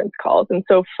conference calls. And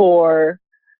so for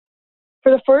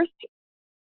the first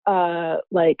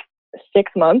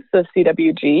 6 months of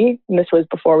CWG, and this was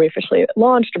before we officially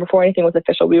launched or before anything was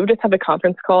official, we would just have a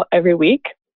conference call every week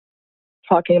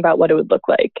talking about what it would look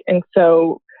like. And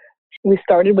so we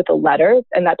started with a letter,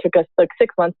 and that took us like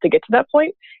 6 months to get to that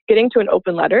point, getting to an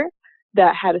open letter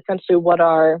that had essentially what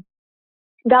our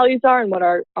values are and what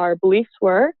our beliefs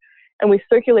were. And we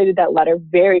circulated that letter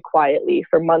very quietly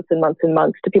for months and months and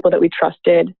months to people that we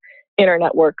trusted in our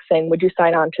network, saying, would you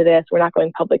sign on to this? We're not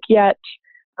going public yet.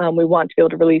 We want to be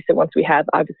able to release it once we have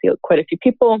obviously quite a few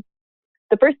people.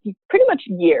 The first pretty much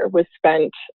year was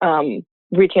spent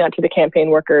reaching out to the campaign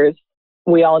workers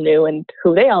we all knew and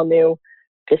who they all knew,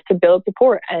 just to build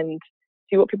support and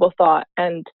see what people thought.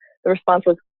 And the response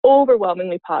was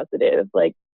overwhelmingly positive.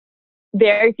 Like,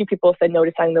 very few people said no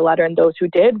to signing the letter, and those who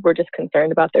did were just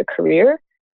concerned about their career.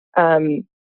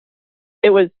 It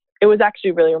was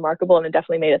actually really remarkable, and it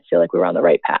definitely made us feel like we were on the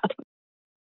right path.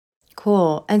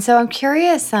 Cool. And so I'm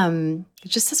curious,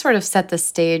 just to sort of set the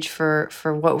stage for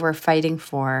what we're fighting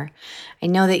for. I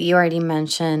know that you already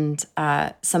mentioned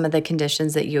some of the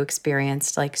conditions that you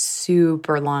experienced, like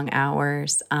super long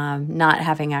hours, not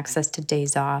having access to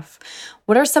days off.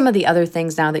 What are some of the other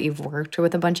things now that you've worked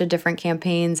with a bunch of different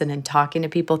campaigns and in talking to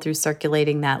people through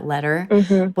circulating that letter?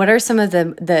 Mm-hmm. What are some of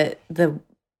the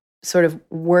sort of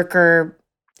worker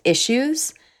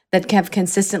issues that have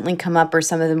consistently come up, or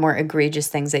some of the more egregious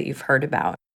things that you've heard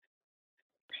about?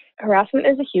 Harassment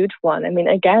is a huge one. I mean,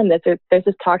 again, there's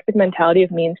this toxic mentality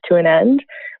of means to an end.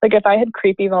 Like, if I had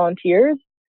creepy volunteers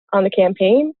on the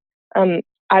campaign,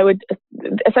 I would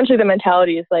essentially, the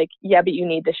mentality is like, yeah, but you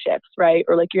need the shifts, right?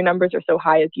 Or like, your numbers are so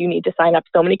high as you need to sign up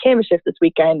so many canvas shifts this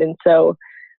weekend. And so,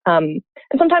 and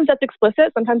sometimes that's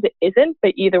explicit, sometimes it isn't.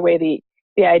 But either way,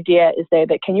 the idea is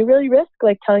that can you really risk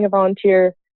like telling a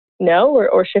volunteer no,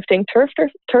 or shifting turf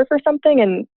or something?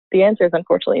 And the answer is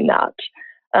unfortunately not.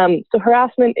 So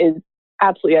harassment is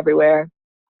absolutely everywhere.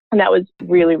 And that was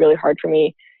really, really hard for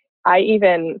me. I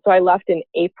left in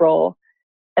April,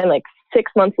 and like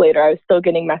 6 months later, I was still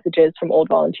getting messages from old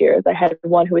volunteers. I had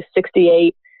one who was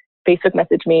 68 Facebook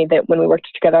message me that when we worked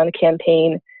together on the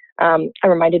campaign, I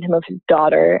reminded him of his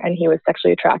daughter, and he was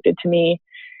sexually attracted to me.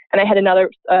 And I had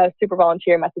another super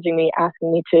volunteer messaging me,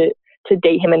 asking me to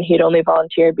date him, and he'd only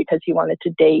volunteered because he wanted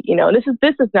to date. You know, and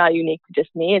this is not unique to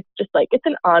just me. It's just like, it's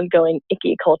an ongoing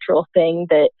icky cultural thing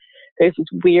that there's these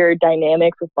weird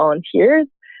dynamics with volunteers.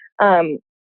 And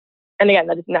again,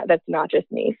 that's not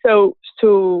just me. So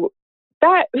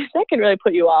that can really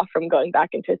put you off from going back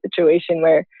into a situation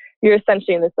where you're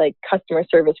essentially in this like customer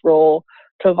service role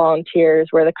to volunteers,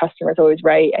 where the customer is always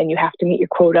right and you have to meet your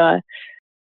quota.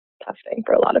 Tough thing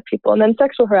for a lot of people. And then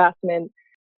sexual harassment.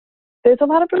 There's a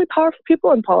lot of really powerful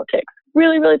people in politics,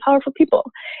 really, really powerful people.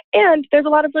 And there's a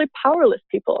lot of really powerless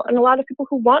people, and a lot of people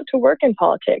who want to work in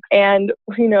politics and,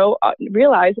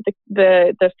 realize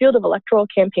that the field of electoral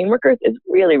campaign workers is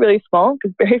really, really small,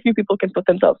 because very few people can put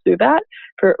themselves through that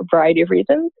for a variety of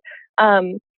reasons.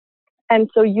 And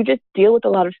so you just deal with a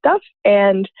lot of stuff.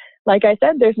 And like I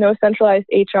said, there's no centralized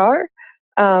HR.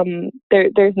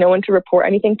 There's no one to report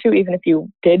anything to, even if you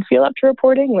did feel up to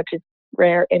reporting, which is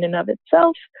rare in and of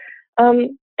itself.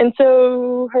 And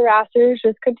so harassers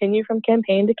just continue from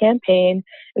campaign to campaign.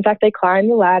 In fact, they climb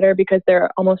the ladder because they're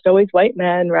almost always white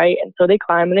men, right? And so they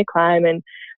climb and they climb, and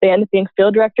they end up being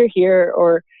field director here,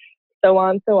 or so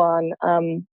on.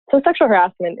 So sexual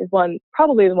harassment is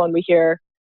probably the one we hear.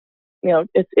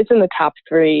 It's in the top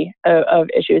 3 of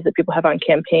issues that people have on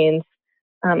campaigns.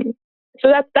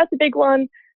 So that's a big one. On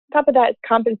top of that is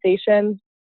compensation.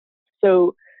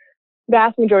 So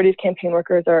vast majority of campaign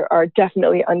workers are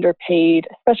definitely underpaid,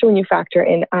 especially when you factor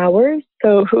in hours.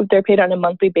 So they're paid on a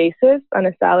monthly basis, on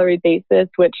a salary basis,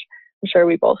 which I'm sure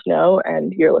we both know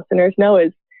and your listeners know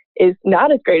is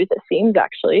not as great as it seems,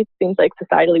 actually. It seems like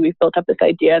societally we've built up this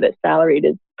idea that salaried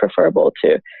is preferable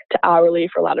to hourly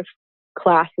for a lot of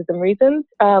classism reasons.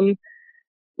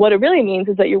 What it really means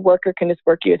is that your worker can just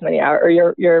work you as many hours,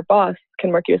 or your boss can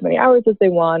work you as many hours as they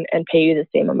want and pay you the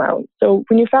same amount. So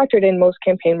when you factor it in, most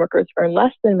campaign workers earn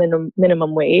less than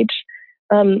minimum wage.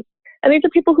 And these are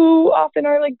people who often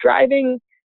are like driving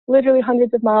literally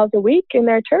hundreds of miles a week in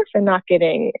their turf and not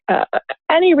getting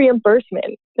any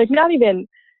reimbursement, like not even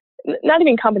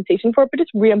compensation for it, but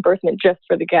just reimbursement just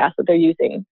for the gas that they're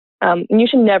using. And you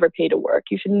should never pay to work.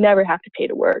 You should never have to pay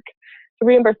to work. So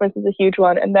reimbursements is a huge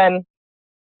one. And then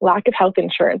lack of health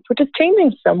insurance, which is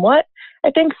changing somewhat,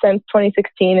 I think, since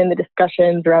 2016 and the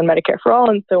discussions around Medicare for All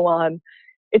and so on.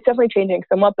 It's definitely changing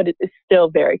somewhat, but it is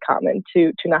still very common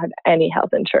to not have any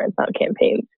health insurance on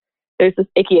campaigns. There's this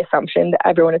icky assumption that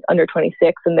everyone is under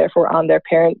 26 and therefore on their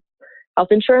parents' health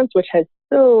insurance, which has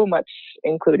so much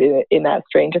included in that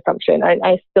strange assumption.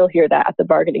 I still hear that at the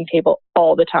bargaining table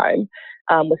all the time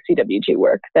with CWG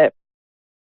work, that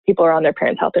people are on their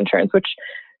parents' health insurance, which,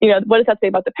 what does that say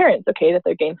about the parents? Okay, that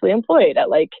they're gainfully employed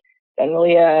at like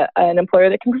generally an employer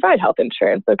that can provide health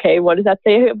insurance. Okay, what does that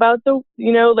say about the,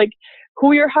 like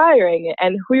who you're hiring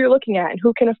and who you're looking at and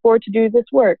who can afford to do this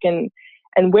work and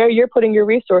where you're putting your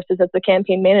resources as the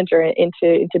campaign manager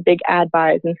into big ad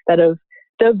buys instead of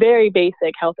the very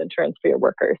basic health insurance for your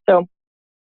workers. So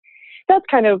that's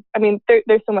kind of,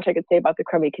 there's so much I could say about the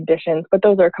crummy conditions, but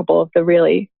those are a couple of the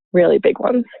really, really big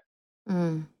ones.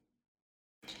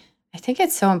 I think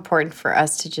it's so important for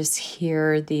us to just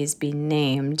hear these be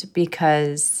named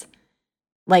because,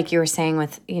 like you were saying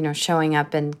with, showing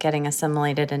up and getting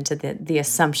assimilated into the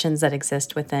assumptions that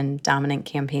exist within dominant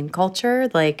campaign culture,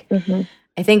 like,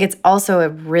 I think it's also a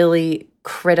really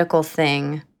critical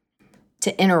thing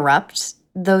to interrupt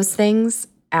those things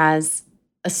as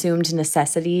assumed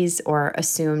necessities or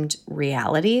assumed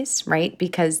realities, right?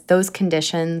 Because those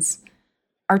conditions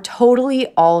are totally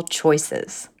all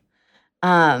choices.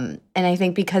 And I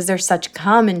think because they're such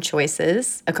common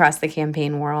choices across the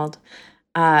campaign world,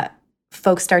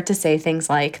 folks start to say things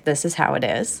like, this is how it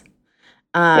is.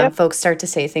 Yep. Folks start to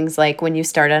say things like when you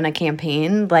start on a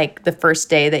campaign, like the first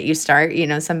day that you start,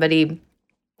 somebody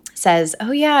says,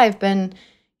 oh yeah, I've been,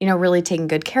 really taking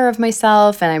good care of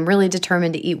myself and I'm really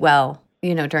determined to eat well,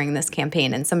 during this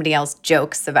campaign. And somebody else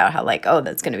jokes about how like, oh,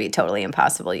 that's going to be totally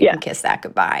impossible. You can kiss that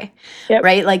goodbye. Yep.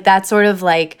 Right? Like that's sort of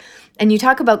like, and you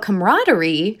talk about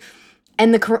camaraderie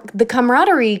and the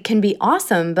camaraderie can be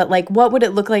awesome, but like what would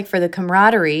it look like for the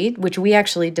camaraderie, which we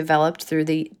actually developed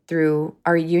through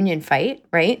our union fight,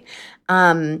 right?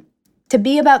 To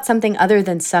be about something other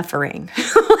than suffering,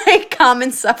 like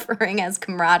common suffering as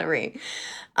camaraderie.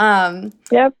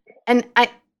 Yep. And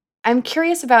I'm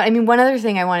curious about, one other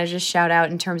thing I want to just shout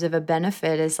out in terms of a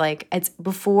benefit is like, it's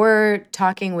before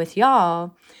talking with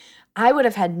y'all, I would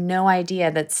have had no idea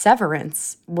that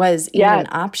severance was even an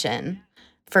option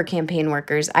for campaign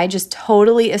workers. I just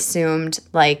totally assumed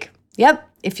like, yep,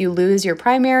 if you lose your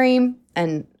primary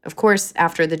and of course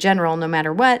after the general, no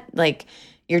matter what, like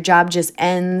your job just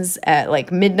ends at like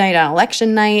midnight on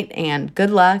election night and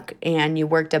good luck. And you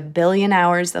worked 1 billion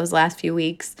hours those last few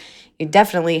weeks. You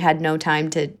definitely had no time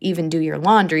to even do your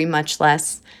laundry, much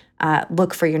less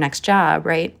look for your next job,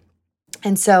 right?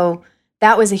 And so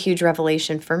that was a huge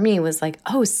revelation for me, was like,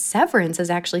 oh, severance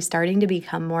is actually starting to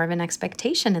become more of an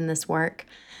expectation in this work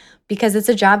because it's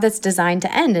a job that's designed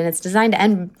to end, and it's designed to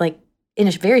end like in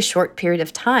a very short period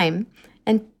of time,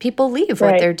 and people leave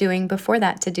what they're doing before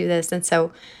that to do this. And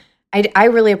so I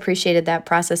really appreciated that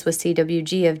process with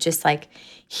CWG of just like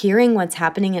hearing what's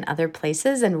happening in other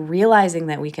places and realizing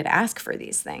that we could ask for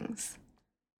these things.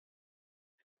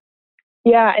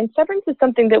 Yeah, and severance is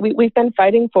something that we've been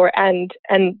fighting for and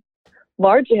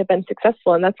largely have been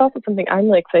successful. And that's also something I'm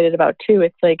really excited about too.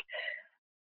 It's like,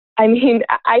 I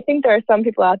think there are some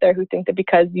people out there who think that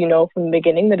because you know from the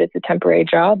beginning that it's a temporary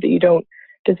job that you don't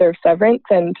deserve severance.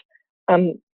 And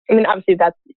obviously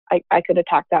that's, I could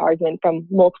attack that argument from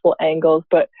multiple angles,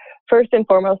 but first and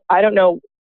foremost, I don't know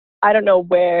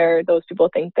where those people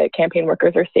think that campaign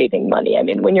workers are saving money.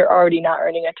 When you're already not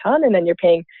earning a ton and then you're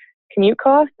paying commute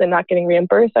costs and not getting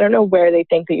reimbursed, I don't know where they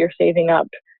think that you're saving up,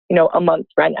 a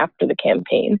month's rent after the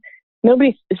campaign.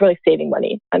 Nobody is really saving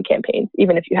money on campaigns,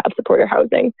 even if you have supporter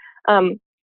housing. So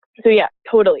yeah,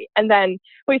 totally. And then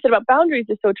what you said about boundaries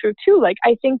is so true too. Like,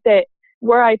 I think that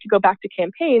were I to go back to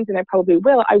campaigns, and I probably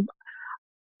will, I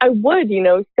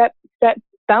would, set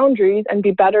boundaries and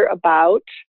be better about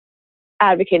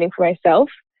advocating for myself.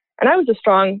 And I was a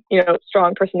strong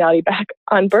personality back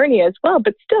on Bernie as well,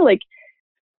 but still, like,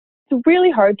 it's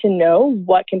really hard to know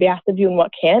what can be asked of you and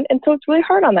what can't. And so it's really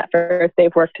hard on that first day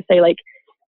of work to say, like,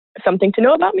 something to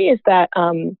know about me is that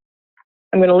I'm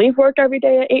going to leave work every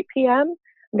day at 8 p.m.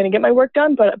 I'm going to get my work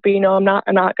done, but I'm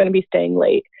not going to be staying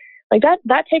late. Like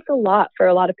that takes a lot for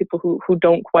a lot of people who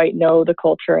don't quite know the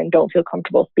culture and don't feel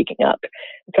comfortable speaking up.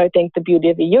 So I think the beauty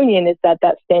of a union is that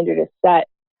standard is set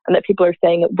and that people are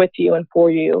saying it with you and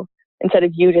for you instead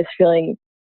of you just feeling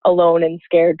alone and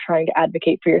scared trying to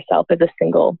advocate for yourself as a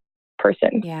single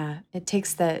person. Yeah, it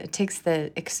takes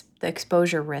the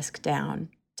exposure risk down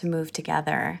to move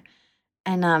together.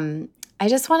 And I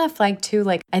just want to flag too,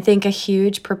 like, I think a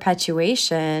huge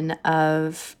perpetuation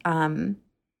of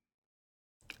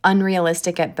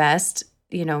unrealistic at best,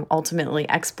 ultimately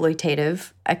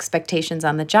exploitative expectations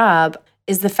on the job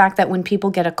is the fact that when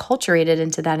people get acculturated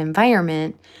into that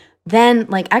environment, then,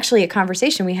 like, actually a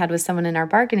conversation we had with someone in our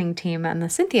bargaining team on the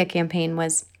Cynthia campaign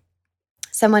was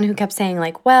someone who kept saying,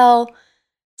 like, well,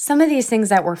 some of these things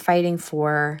that we're fighting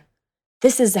for,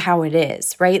 this is how it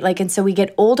is, right? Like, and so we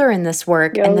get older in this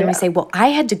work and then we say, well, I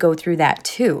had to go through that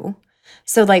too.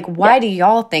 So, like, why do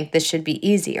y'all think this should be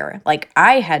easier? Like,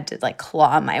 I had to, like,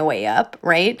 claw my way up,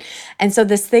 right? And so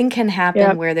this thing can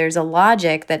happen where there's a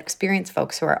logic that experienced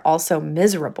folks who are also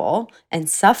miserable and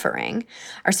suffering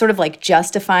are sort of like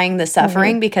justifying the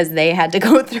suffering because they had to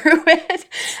go through it.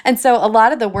 And so a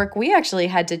lot of the work we actually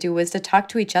had to do was to talk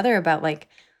to each other about, like,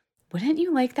 wouldn't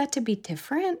you like that to be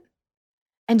different?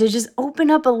 And to just open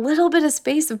up a little bit of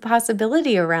space of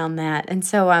possibility around that. And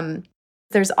so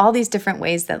there's all these different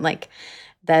ways that, like,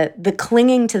 the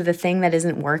clinging to the thing that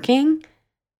isn't working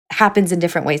happens in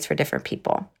different ways for different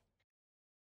people.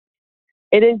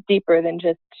 It is deeper than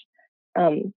just,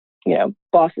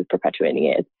 bosses perpetuating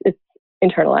it. It's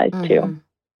internalized too.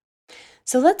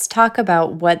 So let's talk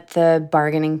about what the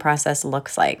bargaining process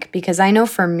looks like, because I know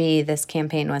for me, this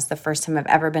campaign was the first time I've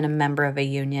ever been a member of a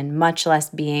union, much less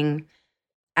being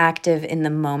active in the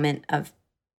moment of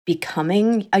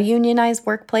becoming a unionized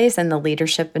workplace and the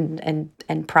leadership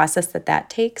and process that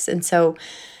takes. And so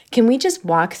can we just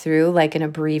walk through, like, an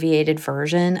abbreviated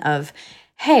version of,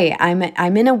 hey,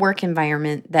 I'm in a work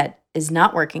environment that is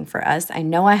not working for us. I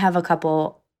know I have a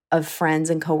couple of friends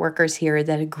and coworkers here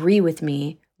that agree with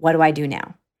me. What do I do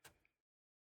now?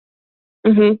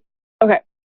 Okay.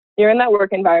 You're in that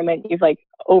work environment. You've, like,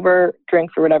 over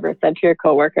drinks or whatever, said to your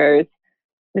coworkers,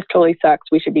 this totally sucks.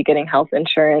 We should be getting health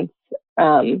insurance.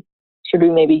 Should we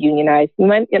maybe unionize? You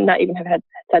might not even have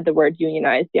said the word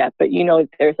unionized yet, but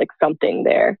there's, like, something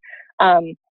there.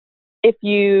 If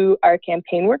you are a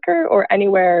campaign worker or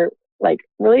anywhere, like,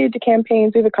 related to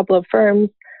campaigns, we have a couple of firms.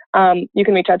 You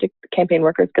can reach out to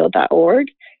campaignworkersguild.org.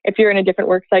 If you're in a different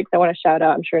work site, I want to shout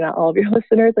out, I'm sure not all of your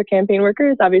listeners are campaign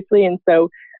workers, obviously. And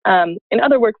so in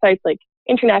other work sites, like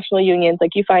international unions,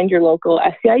 like, you find your local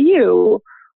SEIU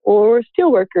or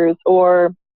steelworkers,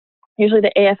 or usually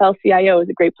the AFL-CIO is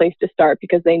a great place to start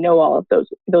because they know all of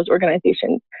those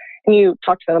organizations. And you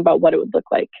talk to them about what it would look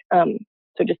like.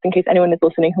 So just in case anyone is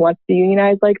listening who wants to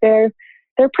unionize, like, their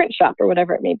print shop or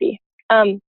whatever it may be.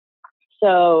 Which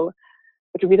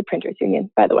would be the printers union,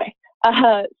 by the way.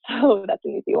 So that's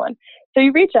an easy one. So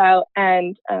you reach out,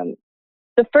 and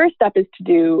the first step is to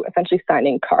do essentially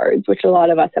signing cards, which a lot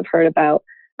of us have heard about.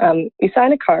 You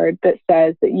sign a card that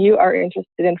says that you are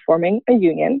interested in forming a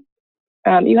union.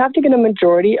 You have to get a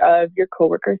majority of your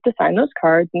coworkers to sign those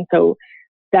cards. And so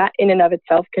that in and of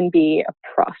itself can be a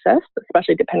process,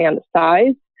 especially depending on the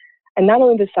size. And not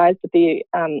only the size, but the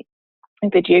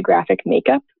geographic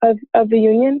makeup of the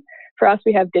union. For us,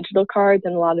 we have digital cards,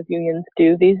 and a lot of unions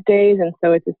do these days. And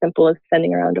so it's as simple as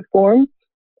sending around a form.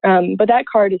 But that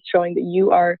card is showing that you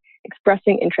are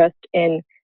expressing interest in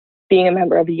being a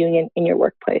member of a union in your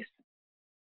workplace.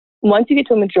 Once you get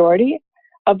to a majority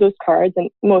of those cards, and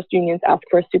most unions ask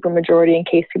for a supermajority in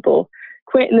case people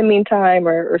quit in the meantime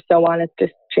or so on, it's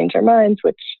just change their minds,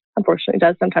 which unfortunately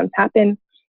does sometimes happen.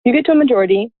 You get to a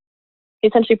majority, you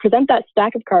essentially present that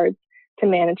stack of cards to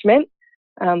management,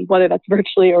 whether that's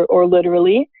virtually or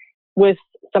literally, with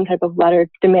some type of letter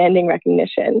demanding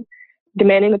recognition,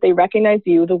 demanding that they recognize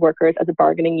you, the workers, as a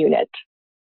bargaining unit.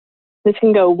 This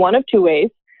can go one of two ways.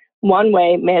 One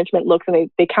way, management looks and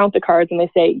they count the cards and they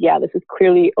say, yeah, this is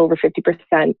clearly over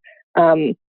 50%.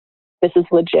 This is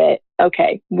legit.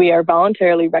 Okay, we are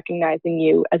voluntarily recognizing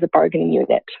you as a bargaining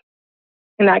unit.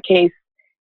 In that case,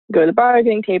 go to the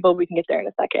bargaining table. We can get there in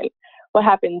a second. What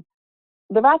happens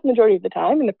the vast majority of the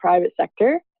time in the private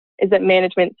sector is that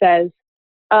management says,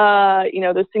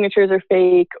 those signatures are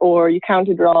fake, or you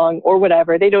counted wrong, or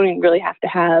whatever. They don't even really have to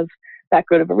have that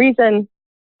good of a reason,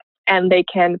 and they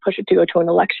can push it to go to an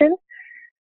election,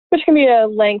 which can be a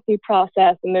lengthy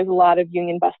process, and there's a lot of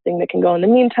union busting that can go on in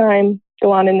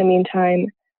the meantime.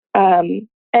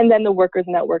 And then the workers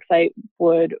in that worksite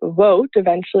would vote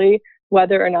eventually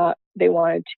whether or not they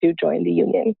wanted to join the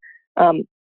union.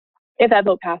 If that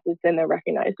vote passes, then they're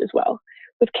recognized as well.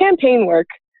 With campaign work,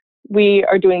 we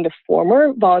are doing the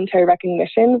former, voluntary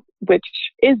recognition, which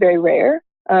is very rare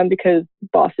because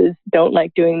bosses don't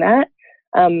like doing that.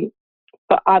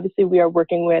 But obviously we are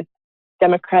working with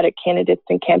Democratic candidates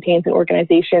and campaigns and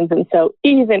organizations. And so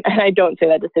and I don't say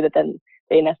that to say that then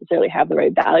they necessarily have the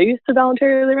right values to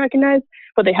voluntarily recognize,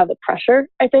 but they have the pressure,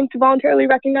 I think, to voluntarily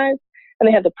recognize. And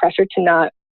they have the pressure to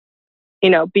not,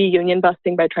 be union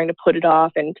busting by trying to put it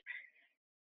off and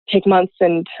take months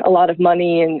and a lot of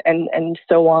money and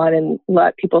so on, and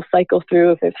let people cycle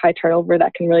through. If there's high turnover,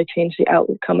 that can really change the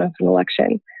outcome of an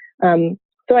election.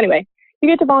 So anyway, you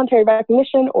get to voluntary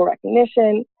recognition or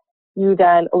recognition. You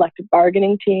then elect a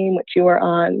bargaining team, which you are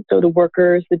on. So the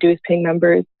workers, the dues paying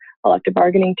members, elect a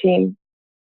bargaining team.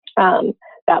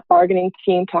 That bargaining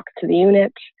team talks to the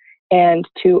unit and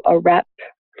to a rep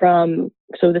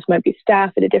so this might be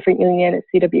staff at a different union at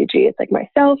CWG. It's like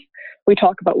myself. We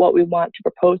talk about what we want to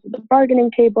propose at the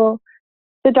bargaining table,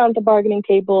 sit down at the bargaining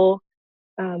table.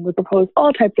 We propose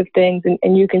all types of things,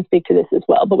 and you can speak to this as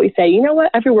well. But we say, you know what,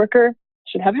 every worker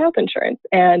should have health insurance,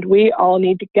 and we all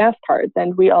need gas cards,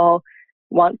 and we all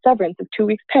want severance of 2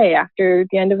 weeks' pay after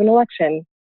the end of an election.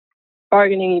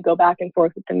 Bargaining, you go back and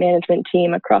forth with the management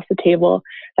team across the table.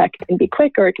 That can be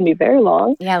quick or it can be very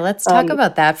long. Yeah, let's talk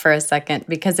about that for a second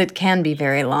because it can be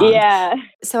very long. Yeah.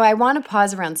 So I want to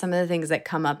pause around some of the things that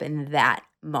come up in that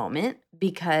moment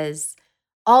because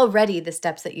already the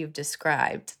steps that you've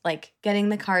described, like getting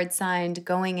the card signed,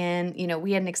 going in,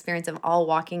 we had an experience of all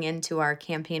walking into our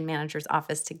campaign manager's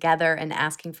office together and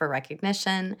asking for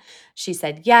recognition. She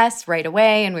said yes right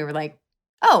away. And we were like,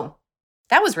 oh,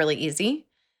 that was really easy.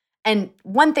 And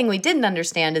one thing we didn't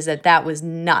understand is that was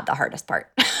not the hardest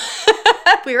part.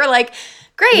 We were like,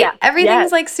 great,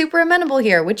 everything's like super amenable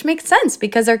here, which makes sense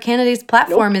because our candidate's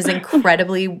platform is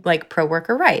incredibly like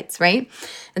pro-worker rights, right?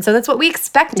 And so that's what we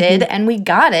expected and we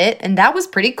got it. And that was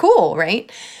pretty cool,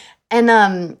 right?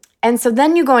 And so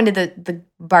then you go into the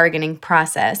bargaining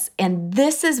process. And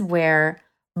this is where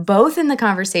both in the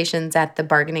conversations at the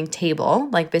bargaining table,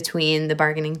 like between the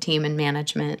bargaining team and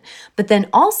management, but then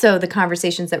also the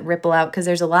conversations that ripple out because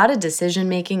there's a lot of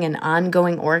decision-making and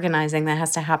ongoing organizing that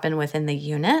has to happen within the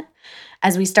unit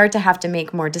as we start to have to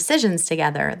make more decisions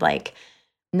together, like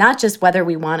not just whether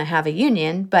we want to have a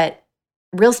union, but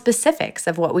real specifics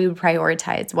of what we would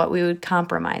prioritize, what we would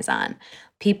compromise on.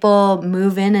 People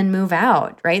move in and move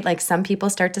out, right? Like some people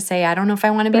start to say, I don't know if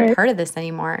I want to be part of this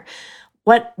anymore.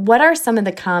 What are some of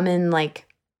the common like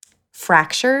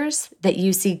fractures that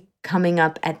you see coming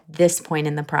up at this point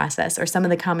in the process, or some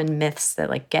of the common myths that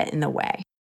like get in the way?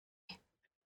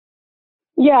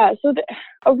 Yeah, so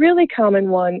a really common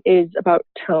one is about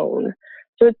tone.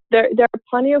 So there are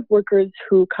plenty of workers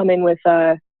who come in with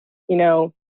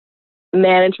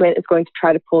management is going to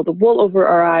try to pull the wool over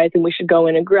our eyes, and we should go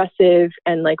in aggressive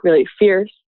and like really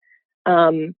fierce.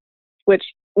 Which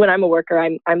when I'm a worker,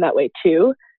 I'm that way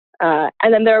too.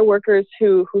 And then there are workers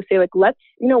who say like, let's,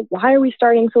 why are we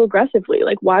starting so aggressively?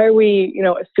 Like, why are we,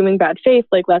 assuming bad faith?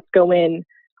 Like, let's go in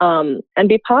and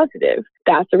be positive.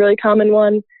 That's a really common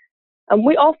one.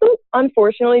 We also,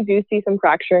 unfortunately, do see some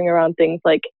fracturing around things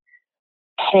like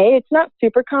pay. It's not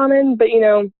super common, but,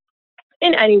 in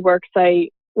any work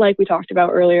site, like we talked about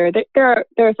earlier, there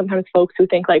are sometimes folks who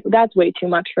think like, that's way too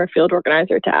much for a field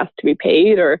organizer to ask to be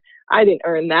paid, or I didn't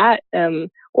earn that,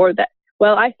 or that,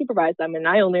 well, I supervise them and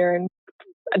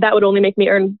that would only make me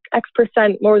earn X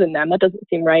percent more than them. That doesn't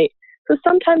seem right. So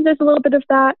sometimes there's a little bit of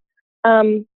that.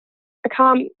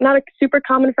 Not a super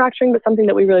common fracturing, but something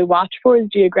that we really watch for is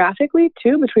geographically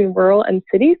too, between rural and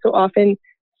city. So often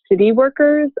city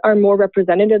workers are more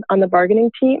represented on the bargaining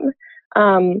team.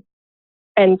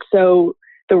 And so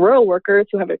the rural workers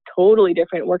who have a totally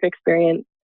different work experience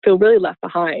feel really left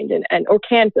behind or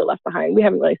can feel left behind. We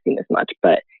haven't really seen this much,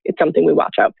 but it's something we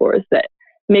watch out for, is that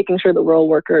making sure the rural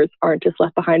workers aren't just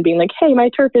left behind being like, hey, my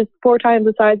turf is 4 times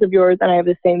the size of yours and I have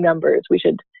the same numbers. We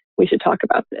should talk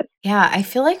about this. Yeah, I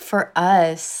feel like for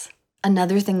us,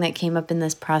 another thing that came up in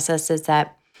this process is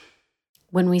that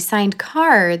when we signed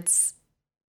cards,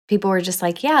 people were just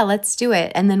like, yeah, let's do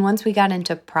it. And then once we got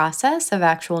into process of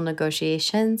actual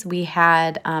negotiations, we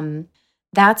had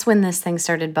that's when this thing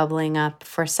started bubbling up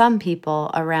for some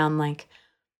people around like,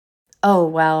 oh,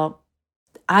 well,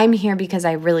 I'm here because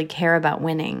I really care about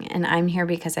winning, and I'm here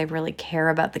because I really care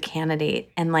about the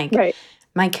candidate. And like,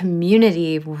 my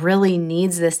community really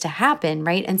needs this to happen,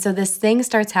 right? And so this thing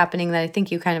starts happening that I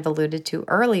think you kind of alluded to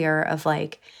earlier of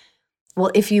like,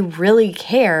 well, if you really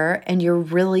care and you're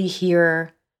really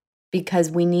here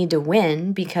because we need to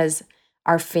win, because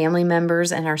our family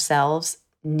members and ourselves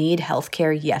need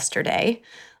healthcare yesterday,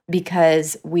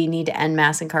 because we need to end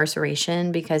mass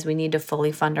incarceration, because we need to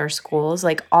fully fund our schools,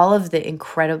 like all of the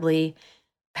incredibly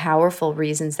powerful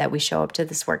reasons that we show up to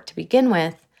this work to begin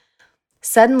with,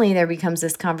 suddenly there becomes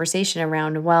this conversation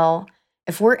around, well,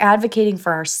 if we're advocating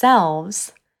for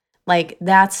ourselves, like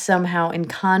that's somehow in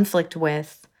conflict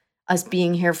with us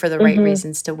being here for the right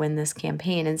reasons to win this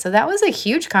campaign. And so that was a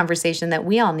huge conversation that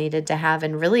we all needed to have.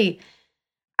 And really,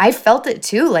 I felt it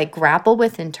too, like grapple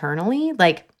with internally.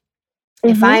 Like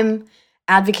if I'm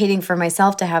advocating for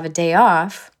myself to have a day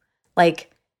off,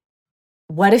 like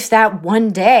what if that one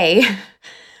day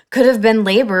could have been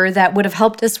labor that would have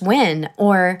helped us win?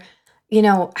 Or, you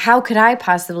know, how could I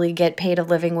possibly get paid a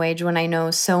living wage when I know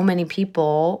so many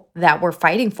people that we're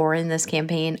fighting for in this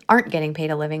campaign aren't getting paid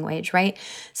a living wage, right?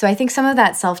 So I think some of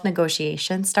that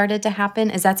self-negotiation started to happen.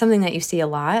 Is that something that you see a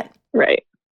lot? Right.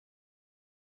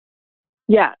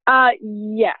 Yeah.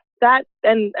 Yeah. That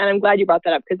and I'm glad you brought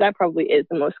that up, because that probably is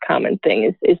the most common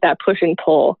thing is that push and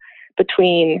pull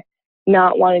between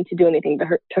not wanting to do anything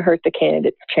to hurt the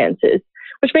candidate's chances,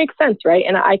 which makes sense, right?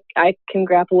 And I can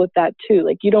grapple with that too.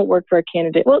 Like you don't work for a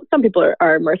candidate. Well, some people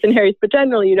are mercenaries, but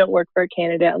generally you don't work for a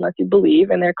candidate unless you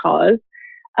believe in their cause.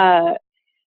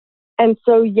 And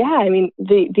so, yeah, I mean,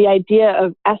 the idea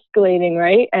of escalating,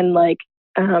 right? And like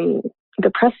the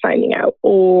press finding out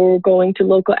or going to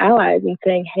local allies and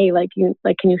saying, hey,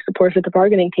 can you support us at the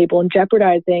bargaining table, and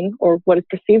jeopardizing, or what is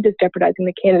perceived as jeopardizing,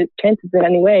 the candidate's chances in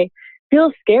any way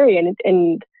feels scary.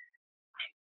 And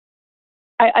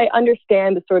I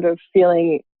understand the sort of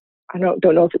feeling, I don't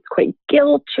know if it's quite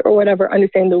guilt or whatever,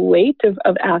 understand the weight of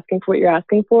asking for what you're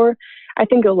asking for. I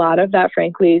think a lot of that,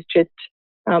 frankly, is just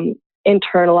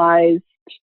internalized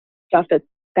stuff that's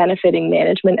benefiting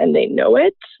management, and they know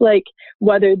it. Like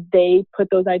whether they put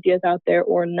those ideas out there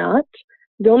or not,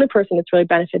 the only person that's really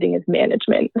benefiting is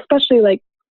management, especially like,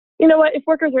 you know what, if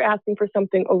workers are asking for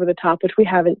something over the top, which we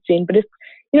haven't seen, but if,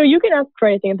 you know, you can ask for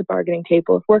anything at the bargaining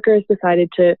table. If workers decided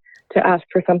to ask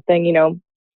for something, you know,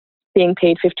 being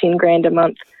paid $15,000 a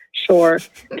month, sure.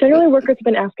 Generally, workers have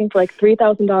been asking for like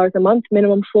 $3,000 a month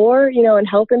minimum floor, you know, and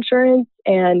health insurance,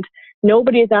 and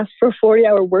nobody has asked for a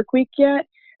 40-hour work week yet.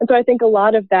 And so I think a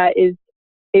lot of that is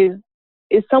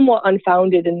somewhat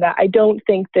unfounded in that I don't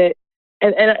think that,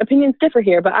 and opinions differ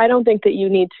here, but I don't think that you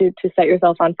need to set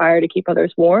yourself on fire to keep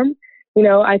others warm. You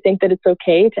know, I think that it's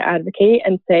okay to advocate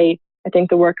and say, I think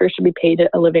the workers should be paid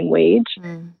a living wage.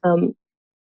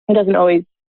 It doesn't always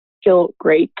feel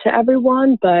great to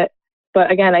everyone, but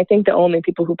again, I think the only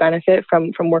people who benefit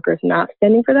from workers not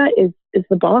standing for that is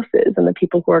the bosses and the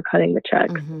people who are cutting the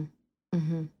checks.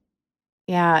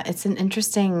 Yeah, it's an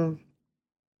interesting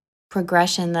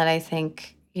progression that I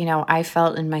think, you know, I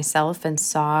felt in myself and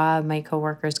saw my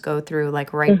coworkers go through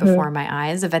like right before my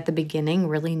eyes, of at the beginning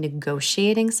really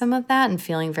negotiating some of that and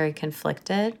feeling very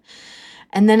conflicted.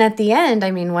 And then at the end,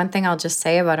 I mean, one thing I'll just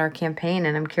say about our campaign,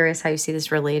 and I'm curious how you see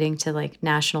this relating to like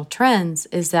national trends,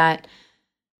 is that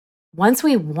once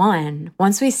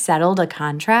we settled a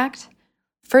contract,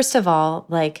 first of all,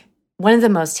 like one of the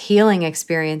most healing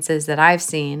experiences that I've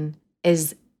seen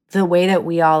is the way that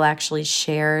we all actually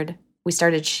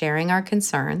started sharing our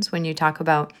concerns. When you talk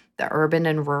about the urban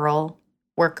and rural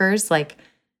workers, like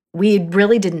we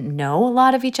really didn't know a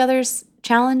lot of each other's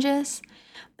challenges.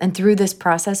 And through this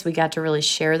process, we got to really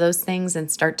share those things and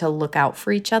start to look out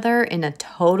for each other in a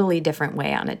totally different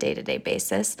way on a day-to-day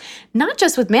basis, not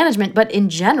just with management, but in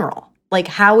general. Like,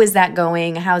 how is that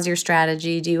going? How's your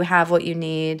strategy? Do you have what you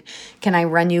need? Can I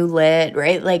run you lit,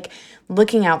 right? Like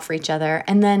looking out for each other.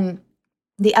 And then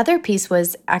the other piece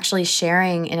was actually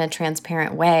sharing in a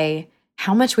transparent way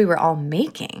how much we were all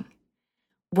making.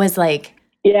 Was like,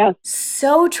 yeah,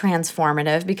 so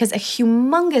transformative, because a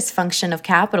humongous function of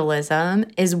capitalism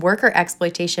is worker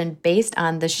exploitation based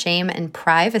on the shame and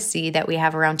privacy that we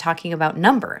have around talking about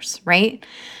numbers, right?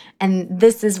 And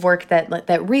this is work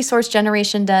that resource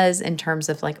generation does in terms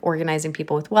of like organizing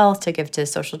people with wealth to give to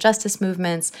social justice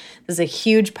movements. This is a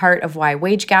huge part of why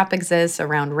wage gap exists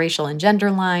around racial and gender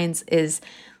lines, is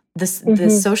this the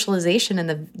socialization and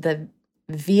the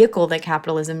vehicle that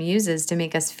capitalism uses to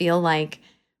make us feel like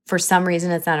for some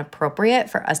reason it's not appropriate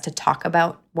for us to talk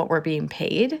about what we're being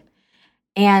paid.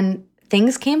 And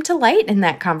things came to light in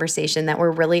that conversation that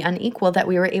were really unequal that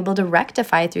we were able to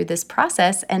rectify through this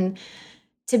process. And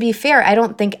to be fair, I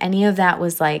don't think any of that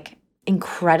was like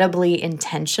incredibly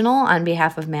intentional on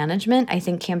behalf of management. I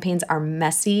think campaigns are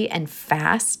messy and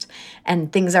fast,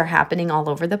 and things are happening all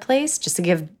over the place, just to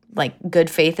give like good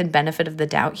faith and benefit of the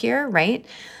doubt here, right?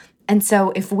 And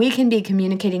so if we can be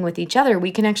communicating with each other,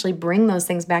 we can actually bring those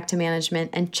things back to management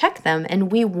and check them.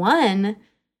 And we won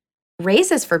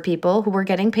raises for people who were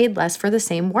getting paid less for the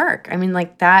same work. I mean,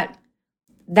 like that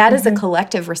is a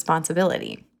collective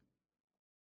responsibility.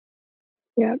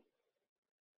 Yeah.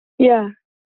 Yeah.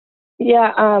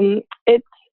 Yeah. It's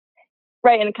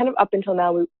right. And kind of up until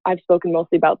now, I've spoken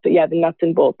mostly about the nuts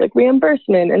and bolts, like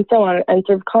reimbursement and so on, and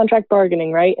sort of contract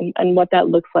bargaining, right? And what that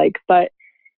looks like. But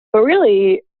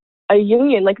really, a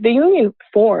union, like the union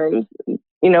forms,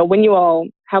 when you all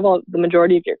have the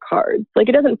majority of your cards. Like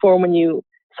it doesn't form when you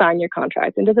sign your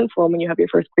contract. It doesn't form when you have your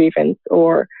first grievance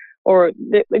or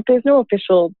there's no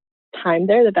official time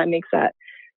there that makes that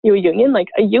you a union. Like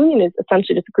a union is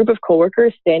essentially just a group of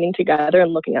coworkers standing together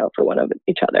and looking out for one of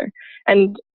each other.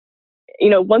 And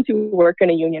once you work in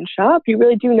a union shop, you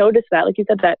really do notice that, like you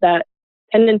said, that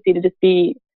tendency to just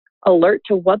be alert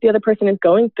to what the other person is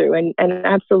going through. And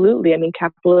absolutely, I mean,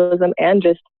 capitalism,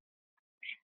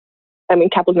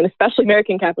 especially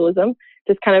American capitalism,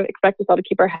 just kind of expects us all to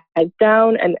keep our heads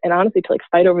down and honestly to like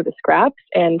fight over the scraps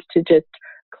and to just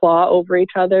claw over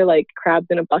each other like crabs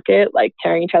in a bucket, like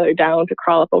tearing each other down to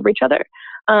crawl up over each other.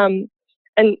 And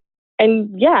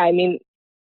yeah, I mean,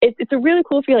 it's a really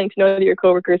cool feeling to know that your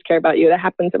coworkers care about you. That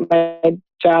happens at my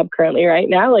job currently right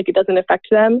now. Like it doesn't affect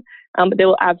them, but they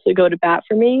will absolutely go to bat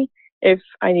for me if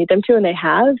I need them to, and they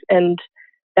have. And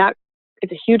that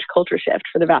is a huge culture shift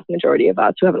for the vast majority of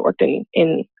us who haven't worked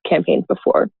in campaigns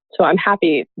before. So I'm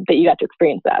happy that you got to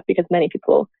experience that, because many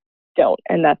people don't,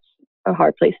 and that's a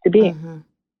hard place to be. Mm-hmm.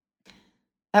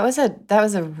 That was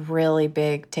a really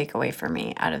big takeaway for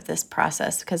me out of this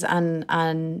process, because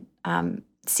on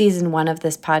season 1 of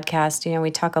this podcast,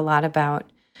 we talk a lot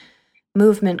about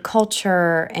movement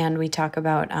culture, and we talk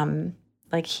about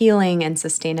like healing and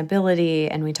sustainability,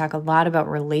 and we talk a lot about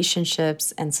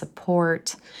relationships and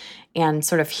support and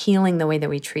sort of healing the way that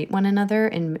we treat one another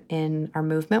in our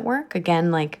movement work.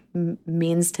 Again, like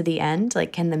means to the end,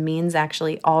 like can the means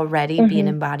actually already be an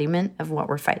embodiment of what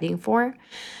we're fighting for?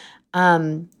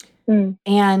 And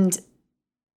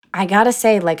I gotta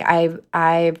say, like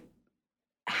I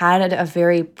had a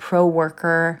very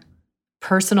pro-worker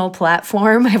personal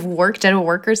platform. I've worked at a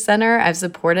workers' center. I've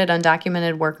supported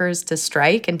undocumented workers to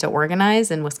strike and to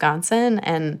organize in Wisconsin.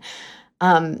 And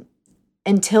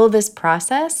until this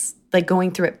process, like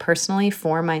going through it personally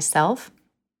for myself,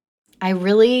 I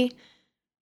really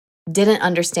didn't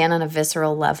understand on a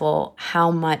visceral level how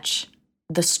much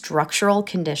the structural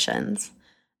conditions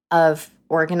of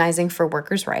organizing for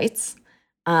workers' rights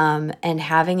and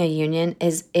having a union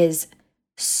is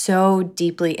so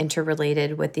deeply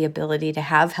interrelated with the ability to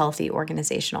have healthy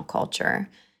organizational culture,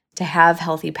 to have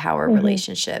healthy power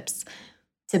relationships,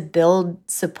 to build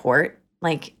support,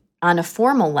 like on a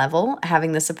formal level,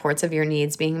 having the supports of your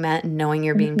needs being met and knowing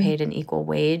you're being paid an equal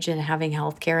wage and having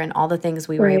healthcare and all the things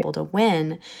we were able to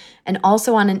win. And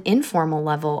also on an informal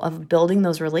level of building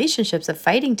those relationships, of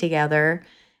fighting together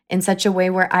in such a way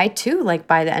where I too, like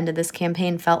by the end of this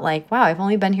campaign, felt like, wow, I've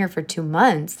only been here for 2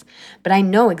 months, but I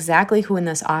know exactly who in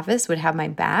this office would have my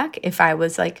back if I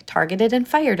was like targeted and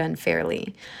fired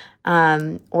unfairly,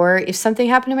 or if something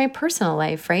happened in my personal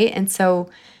life, right? And so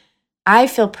I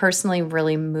feel personally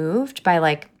really moved by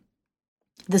like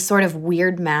the sort of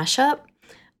weird mashup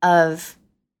of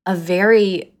a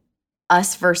very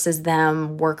us versus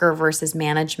them, worker versus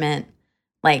management,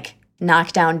 like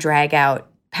knockdown, drag out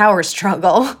power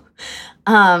struggle.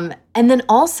 And then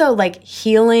also like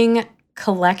healing,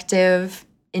 collective,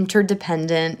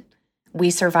 interdependent, we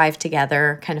survive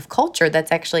together kind of culture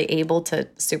that's actually able to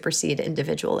supersede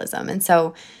individualism. And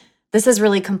so this has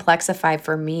really complexified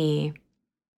for me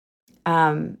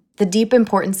the deep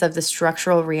importance of the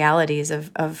structural realities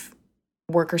of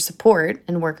worker support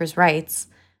and workers' rights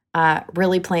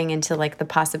really playing into like the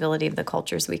possibility of the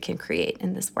cultures we can create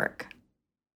in this work.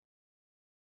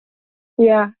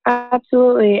 Yeah,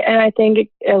 absolutely. And I think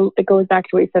it goes back to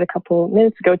what you said a couple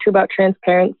minutes ago too about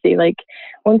transparency. Like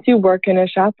once you work in a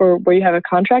shop or where you have a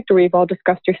contract or where you've all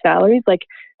discussed your salaries, like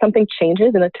something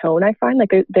changes in the tone. I find like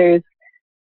there's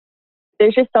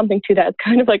just something to that. It's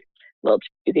kind of like a little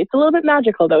cheesy. It's a little bit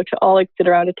magical though to all like sit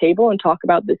around a table and talk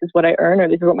about this is what I earn, or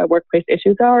this is what my workplace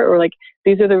issues are, or like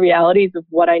these are the realities of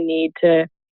what I need to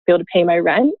be able to pay my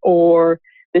rent, or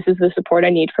this is the support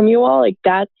I need from you all. Like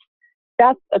that's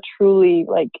a truly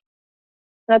like,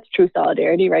 that's true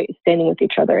solidarity, right? Standing with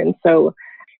each other. And so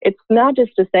it's not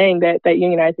just a saying that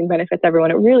unionizing benefits everyone.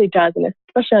 It really does. And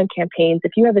especially on campaigns,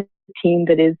 if you have a team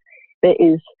that is that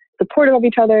is supportive of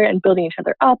each other and building each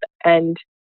other up, and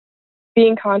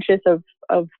being conscious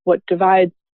of what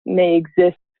divides may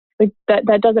exist. Like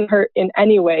that doesn't hurt in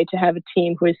any way to have a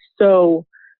team who is so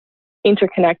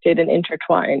interconnected and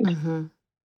intertwined. Mm-hmm.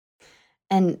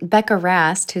 And Becca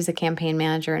Rast, who's a campaign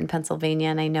manager in Pennsylvania,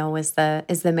 and I know is the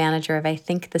manager of, I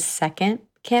think, the second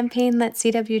campaign that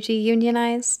CWG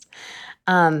unionized.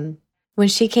 When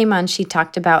she came on, she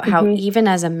talked about how even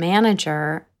as a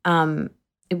manager,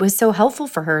 it was so helpful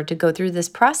for her to go through this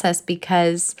process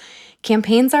because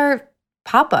campaigns are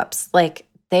pop-ups. Like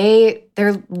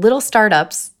they're little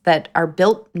startups that are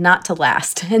built not to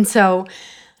last. And so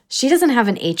she doesn't have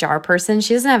an HR person.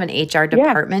 She doesn't have an HR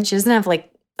department. She doesn't have like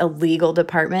a legal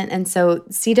department. And so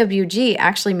CWG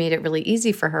actually made it really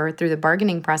easy for her through the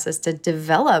bargaining process to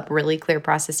develop really clear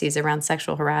processes around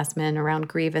sexual harassment, around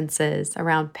grievances,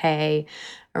 around pay,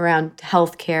 around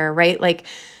healthcare, right? Like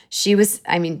she's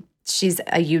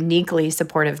a uniquely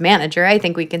supportive manager. I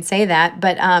think we can say that.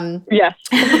 But yes.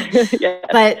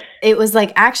 But it was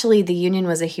like actually the union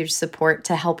was a huge support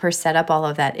to help her set up all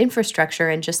of that infrastructure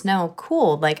and just know,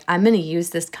 cool, like I'm going to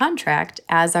use this contract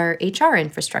as our HR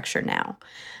infrastructure now.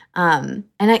 And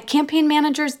campaign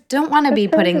managers don't want to be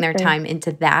putting their time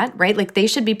into that, right? Like they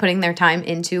should be putting their time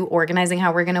into organizing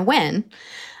how we're going to win.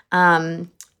 And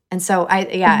so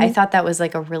I thought that was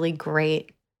like a really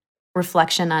great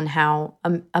reflection on how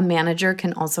a manager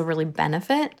can also really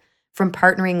benefit from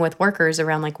partnering with workers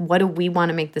around like, what do we want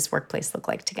to make this workplace look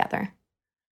like together?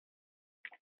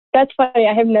 That's funny.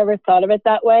 I have never thought of it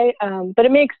that way, but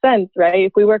it makes sense, right?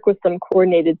 If we work with some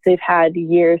coordinated, they've had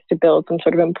years to build some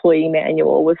sort of employee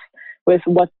manual with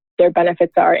what their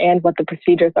benefits are and what the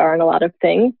procedures are and a lot of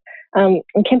things. And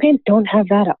campaigns don't have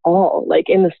that at all, like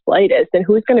in the slightest. And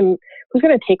who's going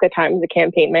to take the time as a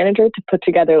campaign manager to put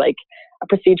together like a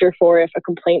procedure for if a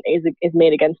complaint is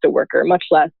made against a worker, much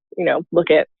less,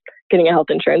 look at getting a health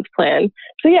insurance plan.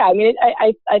 So yeah, I mean,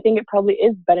 I think it probably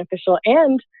is beneficial.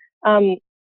 And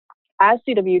as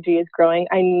CWG is growing,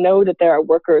 I know that there are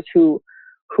workers who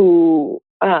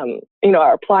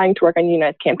are applying to work on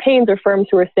unionized campaigns, or firms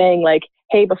who are saying like,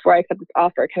 hey, before I accept this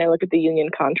offer, can I look at the union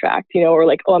contract? Or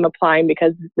like, oh, I'm applying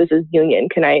because this is union.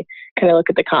 Can I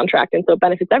look at the contract? And so it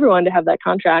benefits everyone to have that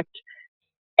contract,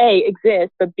 A,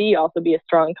 exist, but B, also be a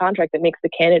strong contract that makes the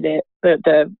candidate,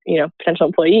 the potential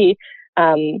employee,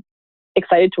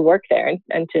 excited to work there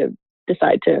and to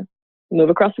decide to move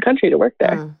across the country to work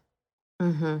there.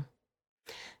 Mm-hmm.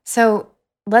 So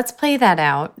let's play that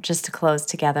out just to close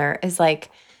together, is like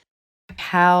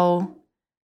how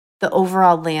the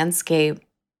overall landscape,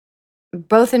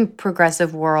 both in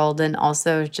progressive world and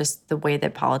also just the way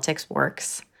that politics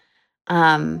works,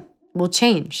 will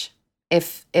change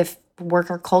if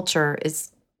worker culture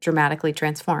is dramatically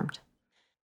transformed.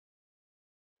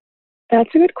 That's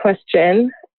a good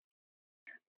question.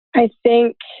 I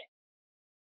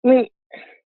mean,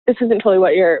 this isn't totally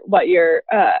what you're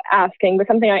asking, but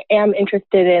something I am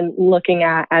interested in looking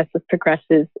at as this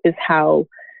progresses is how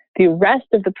the rest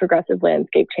of the progressive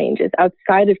landscape changes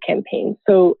outside of campaigns.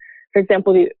 So, for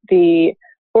example, the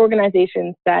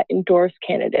organizations that endorse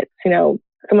candidates,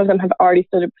 some of them have already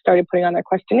started putting on their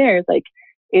questionnaires, like,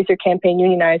 is your campaign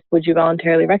unionized? Would you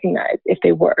voluntarily recognize if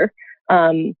they were?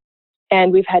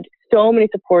 And we've had so many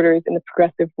supporters in the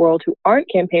progressive world who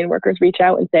aren't campaign workers reach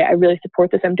out and say, I really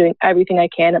support this. I'm doing everything I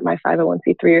can at my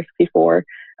 501c3 or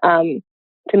C4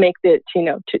 to make to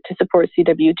support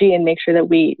CWG and make sure that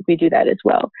we do that as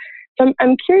well. So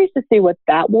I'm curious to see what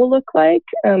that will look like.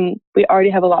 We already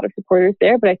have a lot of supporters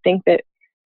there, but I think that,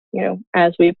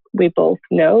 as we both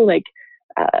know, like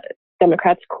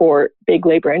Democrats court big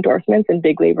labor endorsements, and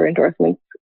big labor endorsements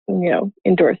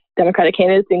endorse Democratic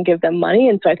candidates and give them money.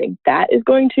 And so I think that is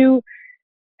going to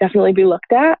definitely be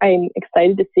looked at. I'm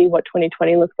excited to see what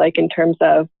 2020 looks like in terms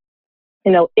of,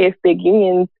 if big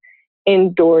unions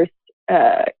endorse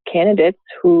candidates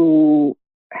who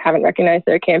haven't recognized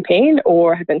their campaign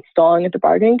or have been stalling at the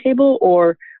bargaining table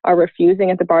or are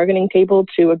refusing at the bargaining table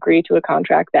to agree to a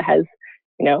contract that has,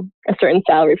 a certain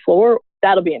salary floor.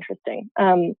 That'll be interesting.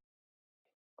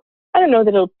 I don't know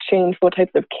that it'll change what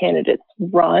types of candidates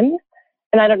run.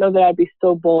 And I don't know that I'd be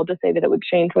so bold to say that it would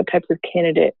change what types of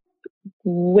candidates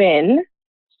win.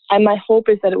 And my hope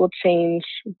is that it will change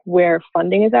where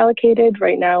funding is allocated.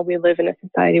 Right now, we live in a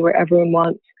society where everyone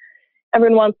wants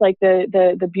like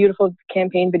the beautiful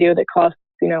campaign video that costs,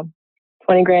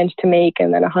 $20,000 to make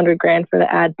and then $100,000 for the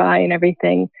ad buy and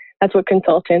everything. That's what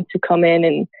consultants who come in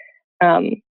and,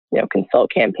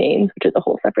 consult campaigns, which is a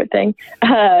whole separate thing,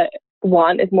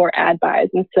 want is more ad buys.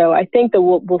 And so I think that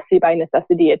we'll see by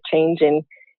necessity a change in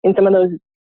some of those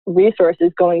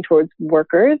resources going towards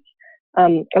workers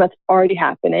And that's already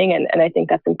happening. And I think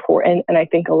that's important. And I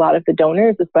think a lot of the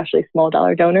donors, especially small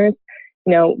dollar donors,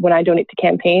 when I donate to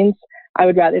campaigns, I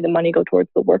would rather the money go towards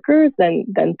the workers than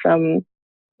some,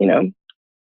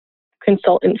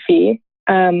 consultant fee.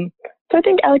 So I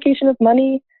think allocation of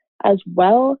money as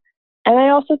well. And I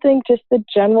also think just the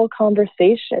general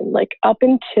conversation, like up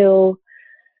until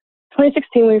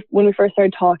 2016, when we first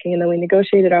started talking, and then we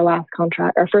negotiated our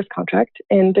first contract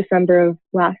in December of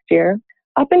last year.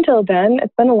 Up until then,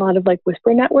 it's been a lot of like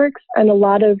whisper networks and a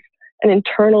lot of an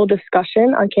internal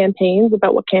discussion on campaigns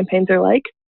about what campaigns are like.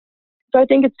 So I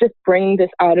think it's just bringing this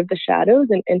out of the shadows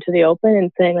and into the open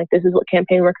and saying like, this is what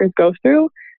campaign workers go through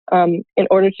in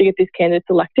order to get these candidates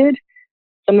elected.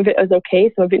 Some of it is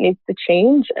okay. Some of it needs to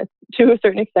change. To a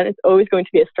certain extent, it's always going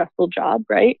to be a stressful job,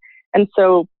 right? And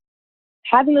so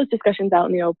having those discussions out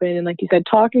in the open and, like you said,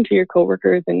 talking to your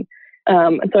coworkers and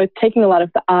so it's taking a lot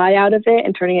of the I out of it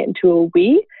and turning it into a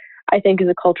we, I think is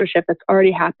a culture shift that's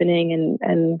already happening.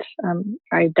 And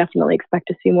I definitely expect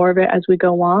to see more of it as we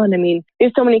go on. I mean,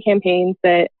 there's so many campaigns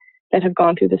that have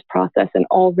gone through this process and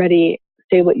already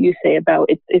say what you say about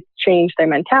it's changed their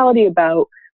mentality about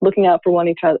looking out for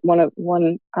one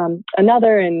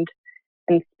another and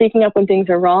speaking up when things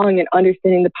are wrong and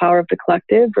understanding the power of the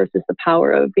collective versus the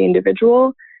power of the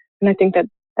individual. And I think that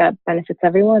benefits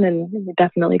everyone, and we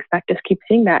definitely expect to keep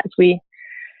seeing that as we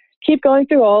keep going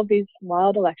through all of these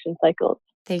wild election cycles.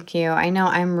 Thank you. I know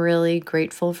I'm really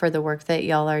grateful for the work that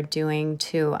y'all are doing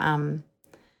to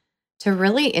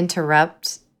really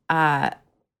interrupt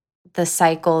the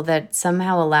cycle that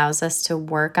somehow allows us to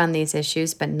work on these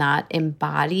issues but not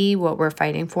embody what we're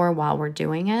fighting for while we're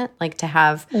doing it. Like to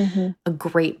have a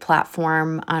great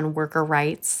platform on worker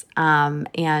rights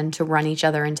and to run each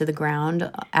other into the ground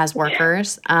as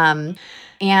workers.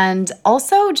 And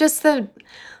also just the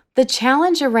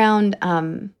challenge around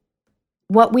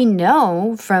what we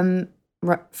know from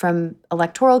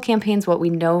electoral campaigns, what we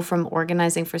know from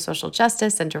organizing for social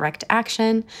justice and direct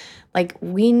action. Like,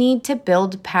 we need to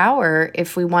build power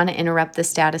if we want to interrupt the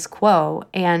status quo.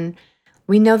 And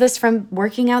we know this from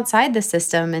working outside the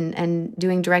system and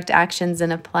doing direct actions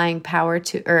and applying pressure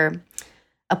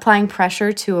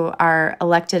to our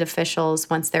elected officials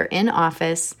once they're in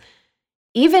office,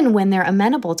 even when they're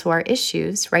amenable to our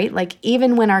issues, right? Like,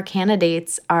 even when our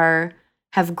candidates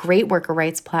have great worker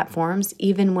rights platforms,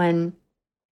 even when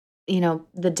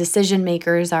the decision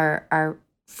makers are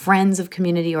friends of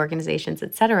community organizations,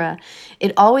 et cetera,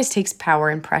 it always takes power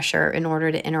and pressure in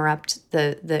order to interrupt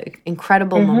the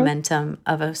incredible momentum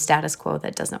of a status quo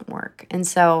that doesn't work. And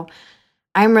so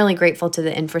I'm really grateful to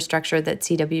the infrastructure that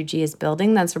CWG is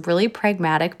building. That's a really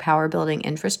pragmatic power building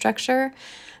infrastructure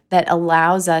that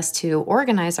allows us to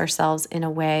organize ourselves in a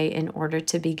way in order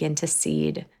to begin to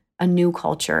seed a new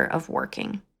culture of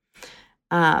working.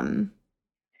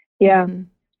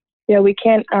 Yeah, we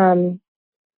can't,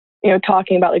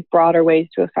 talking about like broader ways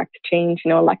to affect change,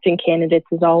 electing candidates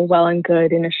is all well and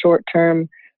good in a short-term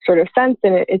sort of sense.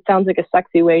 And it sounds like a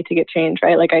sexy way to get change,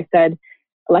 right? Like I said,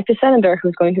 elect a senator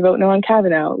who's going to vote no on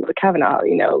Kavanaugh,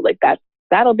 like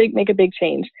that'll make a big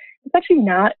change. It's actually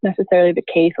not necessarily the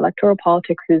case. Electoral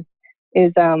politics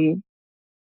is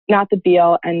not the be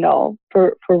all end all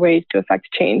for ways to affect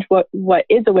change. What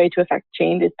is a way to affect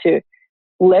change is to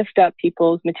lift up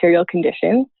people's material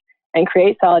conditions and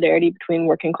create solidarity between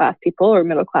working class people or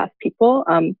middle class people,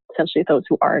 essentially those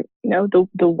who aren't, the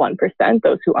 1%,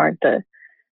 those who aren't the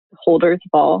holders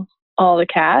of all the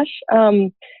cash.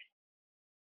 I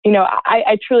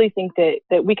truly think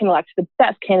that we can elect the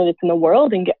best candidates in the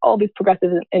world and get all these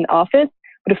progressives in office.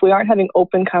 But if we aren't having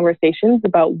open conversations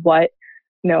about what,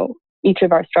 each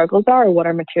of our struggles are or what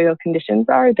our material conditions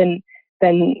are, then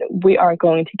we aren't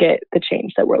going to get the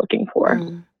change that we're looking for.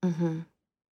 Mm-hmm.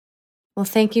 Well,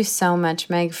 thank you so much,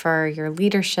 Meg, for your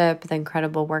leadership, the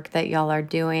incredible work that y'all are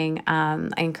doing. I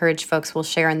encourage folks, we'll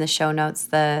share in the show notes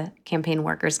the Campaign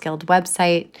Workers Guild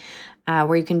website,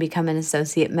 where you can become an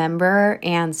associate member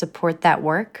and support that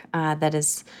work that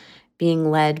is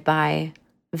being led by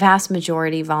vast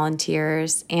majority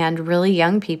volunteers and really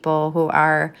young people who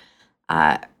are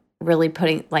really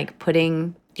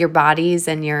putting your bodies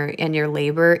and your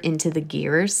labor into the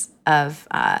gears of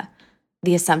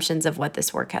the assumptions of what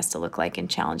this work has to look like and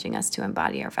challenging us to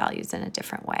embody our values in a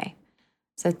different way.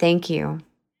 So thank you.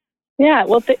 Yeah,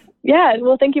 well,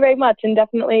 thank you very much. And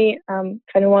definitely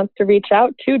if anyone wants to reach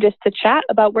out too, just to chat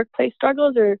about workplace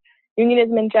struggles or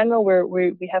unionism in general,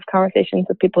 we have conversations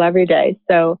with people every day.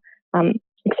 So I'm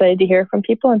excited to hear from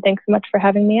people, and thanks so much for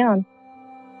having me on.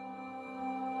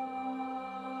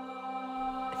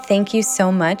 Thank you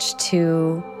so much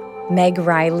to Meg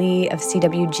Riley of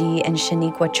CWG, and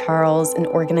Shaniqua Charles, an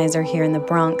organizer here in the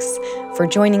Bronx, for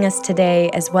joining us today,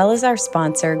 as well as our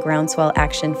sponsor, Groundswell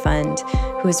Action Fund,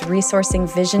 who is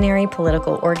resourcing visionary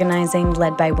political organizing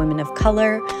led by women of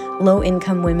color,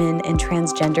 low-income women, and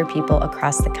transgender people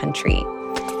across the country.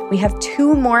 We have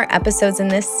 2 more episodes in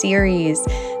this series,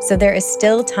 so there is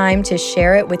still time to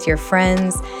share it with your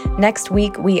friends. Next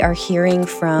week, we are hearing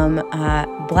from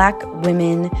Black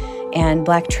women and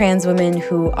Black trans women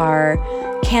who are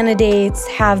candidates,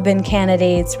 have been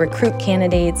candidates, recruit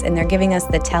candidates, and they're giving us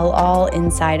the tell-all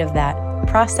inside of that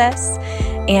process.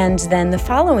 And then the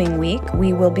following week,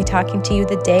 we will be talking to you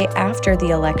the day after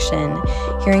the election,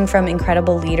 hearing from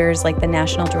incredible leaders like the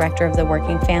National Director of the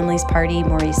Working Families Party,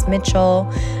 Maurice Mitchell,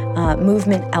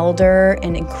 movement elder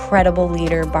and incredible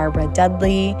leader, Barbara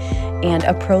Dudley, and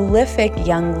a prolific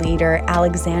young leader,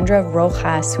 Alexandra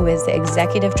Rojas, who is the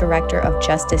Executive Director of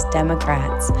Justice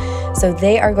Democrats. So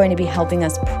they are going to be helping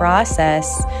us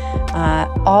process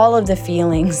all of the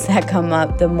feelings that come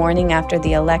up the morning after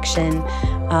the election.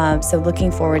 So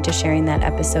looking forward to sharing that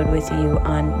episode with you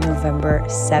on November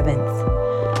 7th.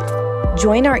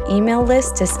 Join our email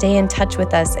list to stay in touch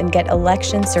with us and get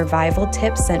election survival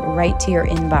tips sent right to your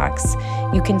inbox.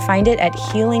 You can find it at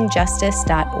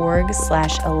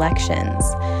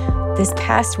healingjustice.org/elections. This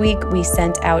past week, we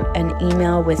sent out an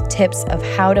email with tips of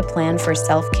how to plan for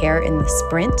self-care in the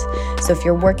sprint. So if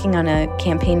you're working on a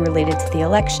campaign related to the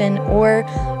election or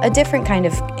a different kind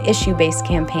of issue-based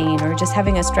campaign or just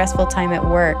having a stressful time at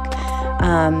work,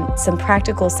 some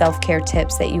practical self-care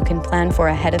tips that you can plan for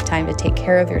ahead of time to take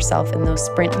care of yourself in those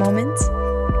sprint moments.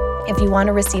 If you want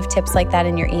to receive tips like that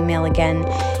in your email, again,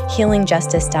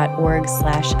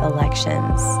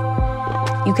 healingjustice.org/elections.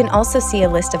 You can also see a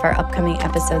list of our upcoming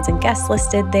episodes and guests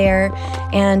listed there,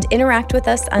 and interact with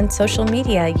us on social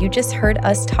media. You just heard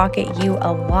us talk at you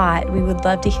a lot. We would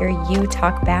love to hear you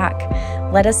talk back.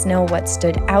 Let us know what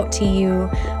stood out to you.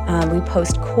 We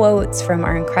post quotes from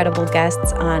our incredible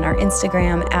guests on our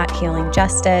Instagram at Healing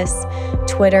Justice,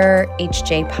 Twitter,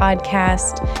 HJ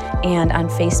Podcast, and on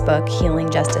Facebook, Healing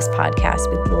Justice Podcast.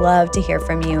 We'd love to hear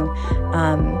from you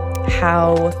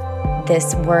how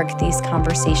this work, these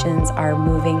conversations are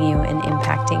moving you and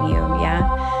impacting you,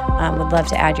 would love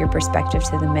to add your perspective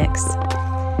to the mix.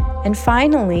 And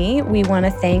finally, we want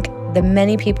to thank the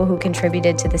many people who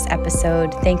contributed to this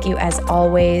episode. Thank you, as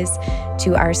always,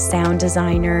 to our sound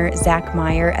designer, Zach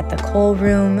Meyer at the Cole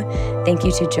Room. Thank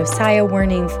you to Josiah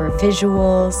Werning for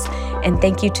visuals. And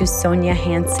thank you to Sonia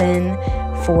Hansen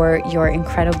for your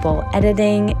incredible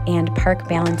editing, and Park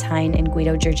Ballantyne and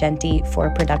Guido Girgenti for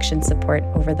production support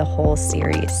over the whole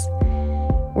series.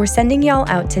 We're sending y'all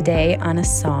out today on a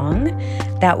song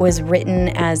that was written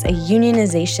as a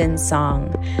unionization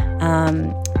song.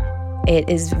 It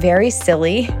is very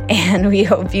silly, and we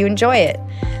hope you enjoy it,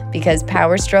 because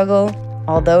power struggle,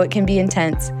 although it can be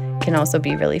intense, can also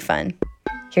be really fun.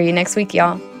 Hear you next week,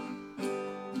 y'all.